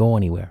it didn't go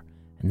anywhere.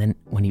 And then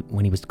when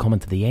he was coming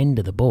to the end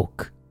of the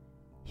book,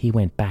 he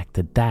went back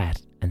to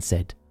that and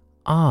said,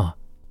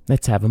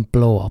 let's have him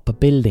blow up a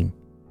building.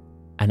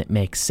 And it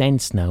makes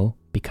sense now,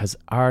 because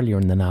earlier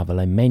in the novel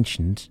I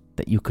mentioned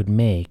that you could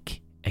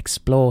make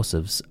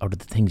explosives out of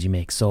the things you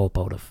make soap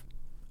out of.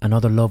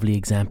 Another lovely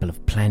example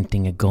of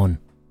planting a gun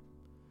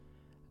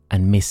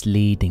and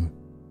misleading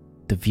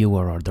the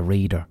viewer or the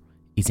reader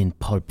is in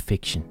Pulp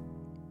Fiction.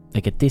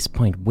 Like, at this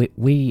point,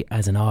 we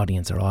as an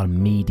audience are all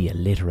media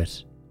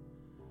literate.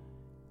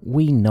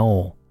 We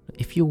know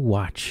if you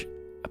watch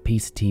a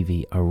piece of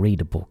TV or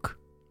read a book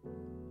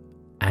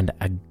and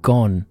a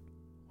gun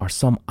or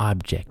some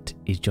object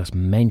is just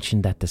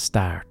mentioned at the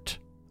start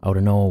out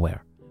of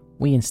nowhere,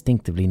 we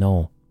instinctively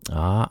know,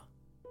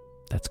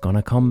 that's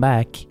gonna come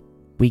back.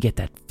 We get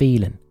that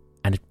feeling,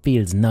 and it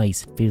feels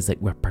nice. It feels like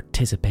we're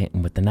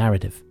participating with the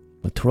narrative.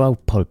 But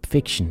throughout Pulp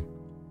Fiction,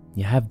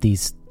 you have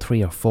these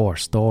 3 or 4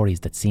 stories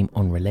that seem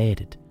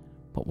unrelated,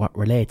 but what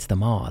relates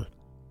them all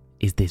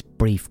is this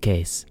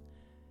briefcase.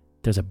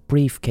 There's a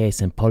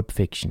briefcase in Pulp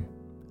Fiction,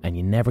 and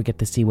you never get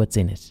to see what's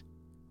in it.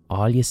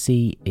 All you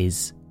see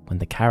is when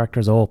the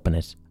characters open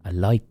it, a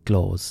light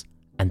glows,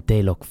 and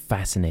they look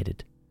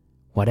fascinated.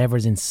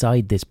 Whatever's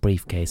inside this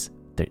briefcase,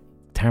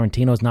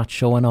 Tarantino's not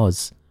showing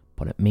us,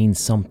 but it means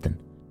something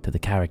to the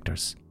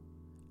characters.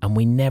 And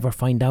we never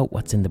find out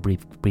what's in the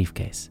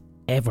briefcase,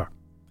 ever.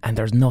 And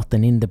there's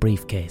nothing in the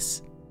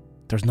briefcase.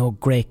 There's no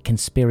great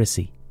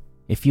conspiracy.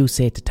 If you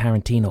say to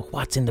Tarantino,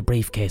 what's in the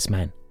briefcase,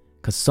 man?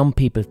 Because some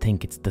people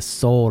think it's the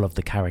soul of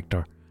the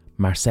character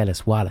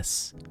Marcellus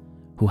Wallace,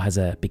 who has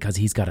because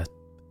he's got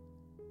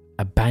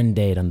a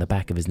band-aid on the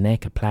back of his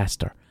neck, a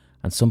plaster,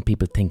 and some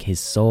people think his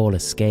soul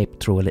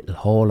escaped through a little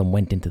hole and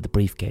went into the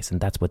briefcase, and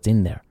that's what's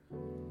in there.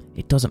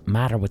 It doesn't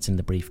matter what's in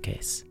the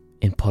briefcase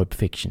in Pulp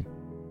Fiction.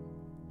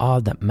 All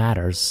that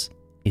matters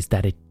is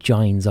that it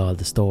joins all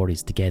the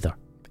stories together.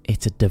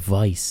 It's a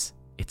device.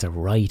 It's a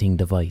writing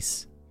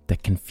device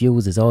that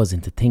confuses us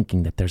into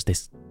thinking that there's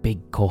this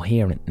big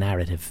coherent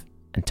narrative.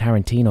 And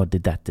Tarantino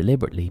did that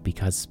deliberately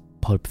because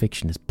Pulp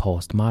Fiction is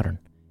postmodern.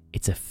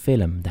 It's a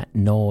film that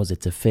knows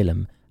it's a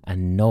film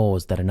and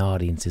knows that an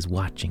audience is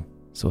watching.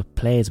 So it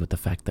plays with the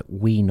fact that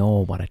we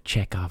know what a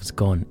Chekhov's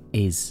gun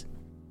is.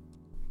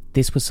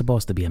 This was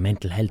supposed to be a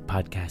mental health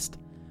podcast.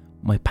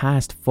 My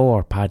past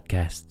 4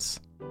 podcasts,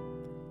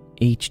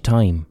 each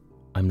time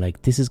I'm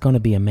like, this is going to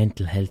be a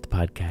mental health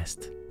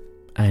podcast.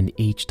 And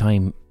each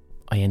time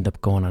I end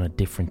up going on a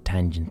different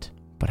tangent.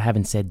 But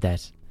having said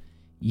that,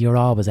 you're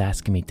always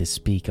asking me to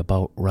speak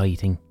about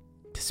writing,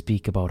 to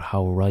speak about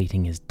how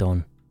writing is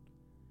done.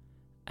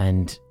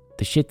 And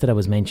the shit that I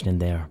was mentioning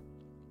there,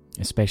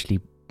 especially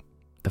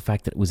the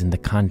fact that it was in the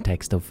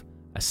context of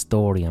a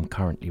story I'm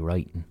currently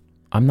writing,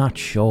 I'm not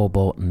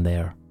showboating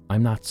there.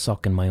 I'm not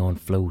sucking my own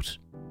flute.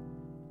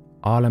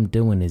 All I'm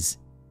doing is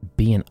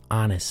being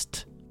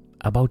honest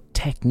about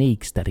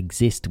techniques that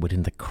exist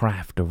within the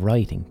craft of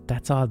writing.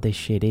 That's all this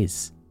shit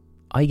is.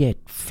 I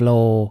get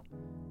flow,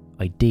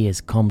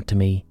 ideas come to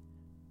me,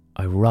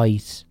 I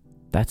write.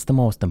 That's the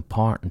most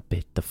important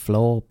bit, the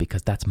flow,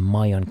 because that's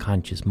my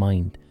unconscious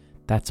mind.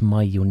 That's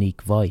my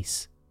unique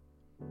voice.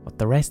 But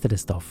the rest of the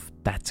stuff,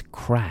 that's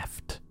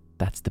craft.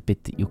 That's the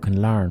bit that you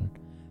can learn.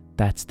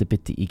 That's the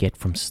bit that you get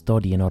from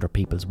studying other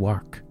people's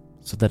work.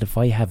 So that if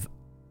I have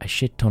a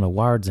shit ton of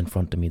words in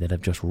front of me that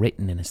I've just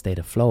written in a state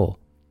of flow,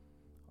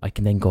 I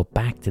can then go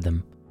back to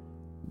them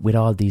with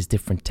all these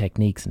different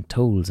techniques and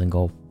tools and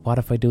go, what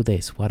if I do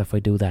this? What if I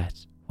do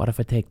that? What if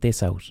I take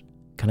this out?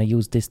 Can I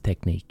use this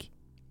technique?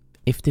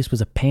 If this was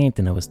a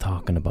painting I was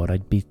talking about,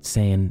 I'd be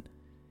saying,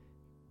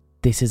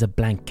 this is a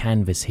blank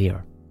canvas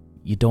here.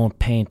 You don't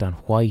paint on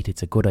white.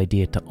 It's a good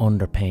idea to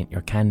underpaint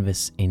your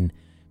canvas in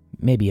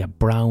maybe a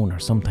brown or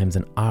sometimes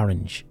an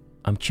orange.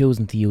 I'm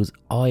choosing to use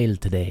oil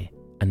today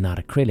and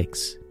not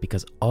acrylics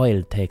because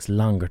oil takes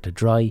longer to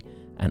dry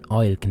and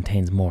oil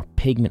contains more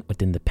pigment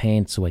within the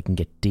paint so I can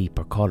get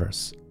deeper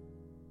colours.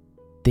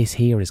 This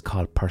here is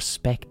called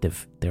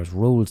perspective. There's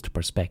rules to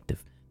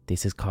perspective.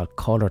 This is called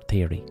colour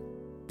theory.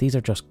 These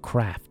are just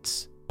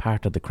crafts,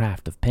 part of the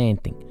craft of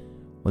painting.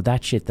 Well,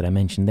 that shit that I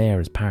mentioned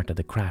there is part of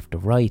the craft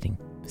of writing.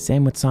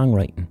 Same with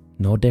songwriting,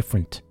 no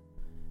different.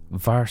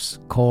 Verse,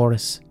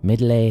 chorus,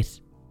 middle eight,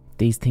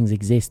 these things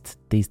exist.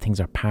 These things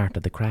are part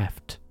of the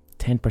craft.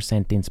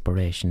 10%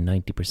 inspiration,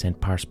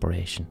 90%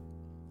 perspiration.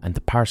 And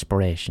the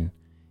perspiration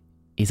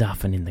is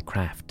often in the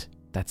craft.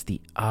 That's the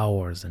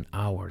hours and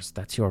hours.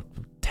 That's your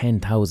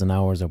 10,000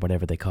 hours or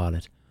whatever they call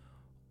it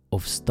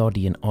of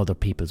studying other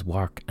people's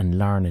work and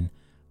learning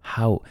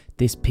how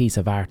this piece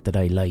of art that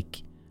I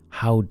like,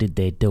 how did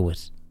they do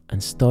it?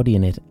 And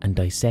studying it and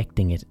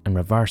dissecting it and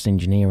reverse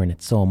engineering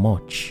it so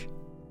much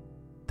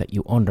that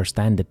you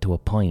understand it to a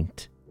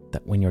point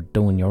that when you're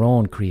doing your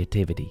own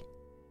creativity,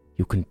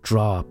 you can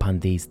draw upon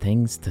these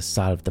things to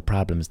solve the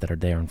problems that are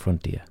there in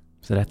front of you.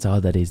 So that's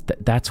all that is.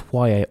 That's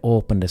why I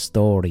opened a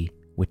story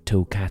with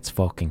two cats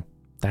fucking.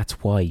 That's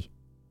why.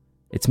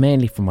 It's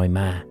mainly for my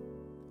ma.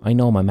 I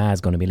know my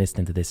ma's going to be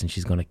listening to this and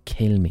she's going to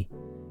kill me.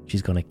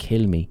 She's going to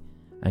kill me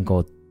and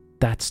go,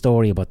 that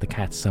story about the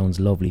cats sounds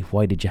lovely.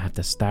 Why did you have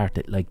to start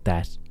it like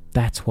that?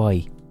 That's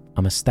why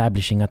I'm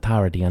establishing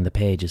authority on the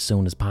page as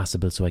soon as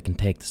possible so I can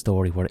take the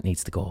story where it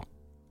needs to go.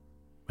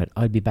 Right,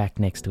 I'll be back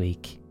next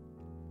week.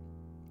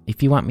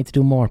 If you want me to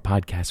do more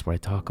podcasts where I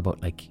talk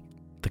about like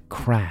the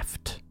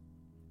craft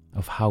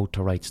of how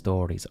to write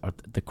stories or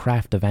the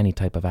craft of any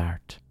type of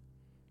art,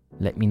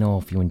 let me know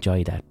if you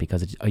enjoy that,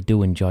 because I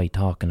do enjoy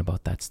talking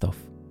about that stuff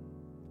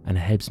and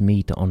it helps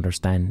me to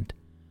understand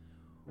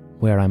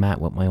where I'm at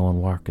with my own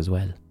work as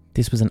well.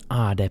 This was an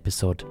odd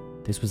episode.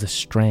 This was a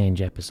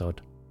strange episode.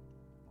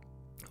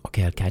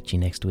 Okay, I'll catch you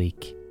next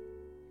week.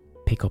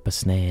 Pick up a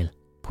snail,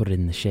 put it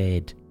in the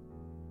shade,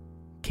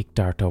 kick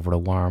dirt over a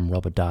worm,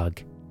 rub a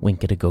dog,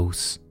 wink at a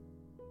goose.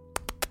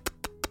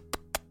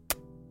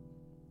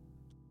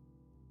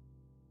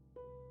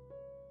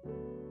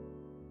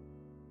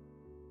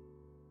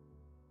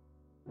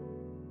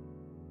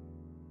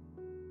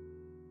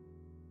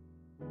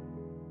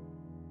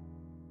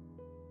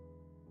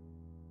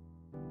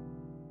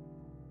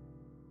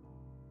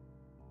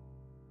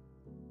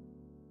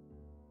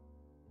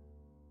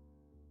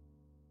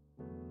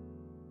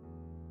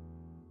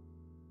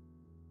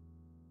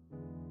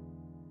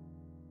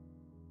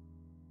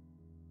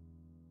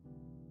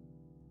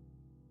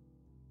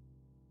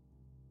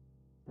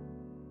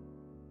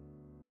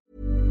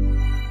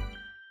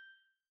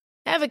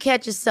 Ever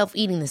catch yourself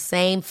eating the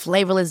same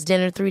flavorless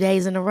dinner 3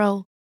 days in a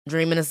row?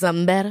 Dreaming of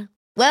something better?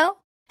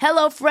 Well,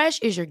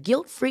 HelloFresh is your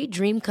guilt-free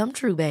dream come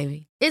true,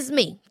 baby. It's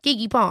me,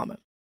 Keke Palmer.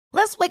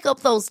 Let's wake up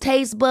those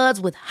taste buds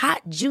with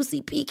hot,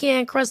 juicy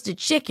pecan-crusted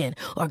chicken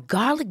or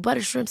garlic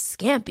butter shrimp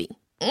scampi.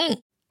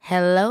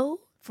 Hello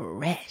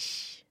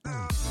Fresh.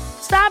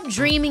 Stop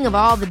dreaming of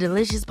all the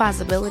delicious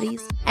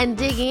possibilities and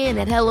dig in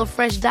at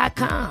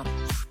HelloFresh.com.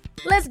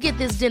 Let's get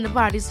this dinner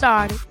party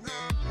started.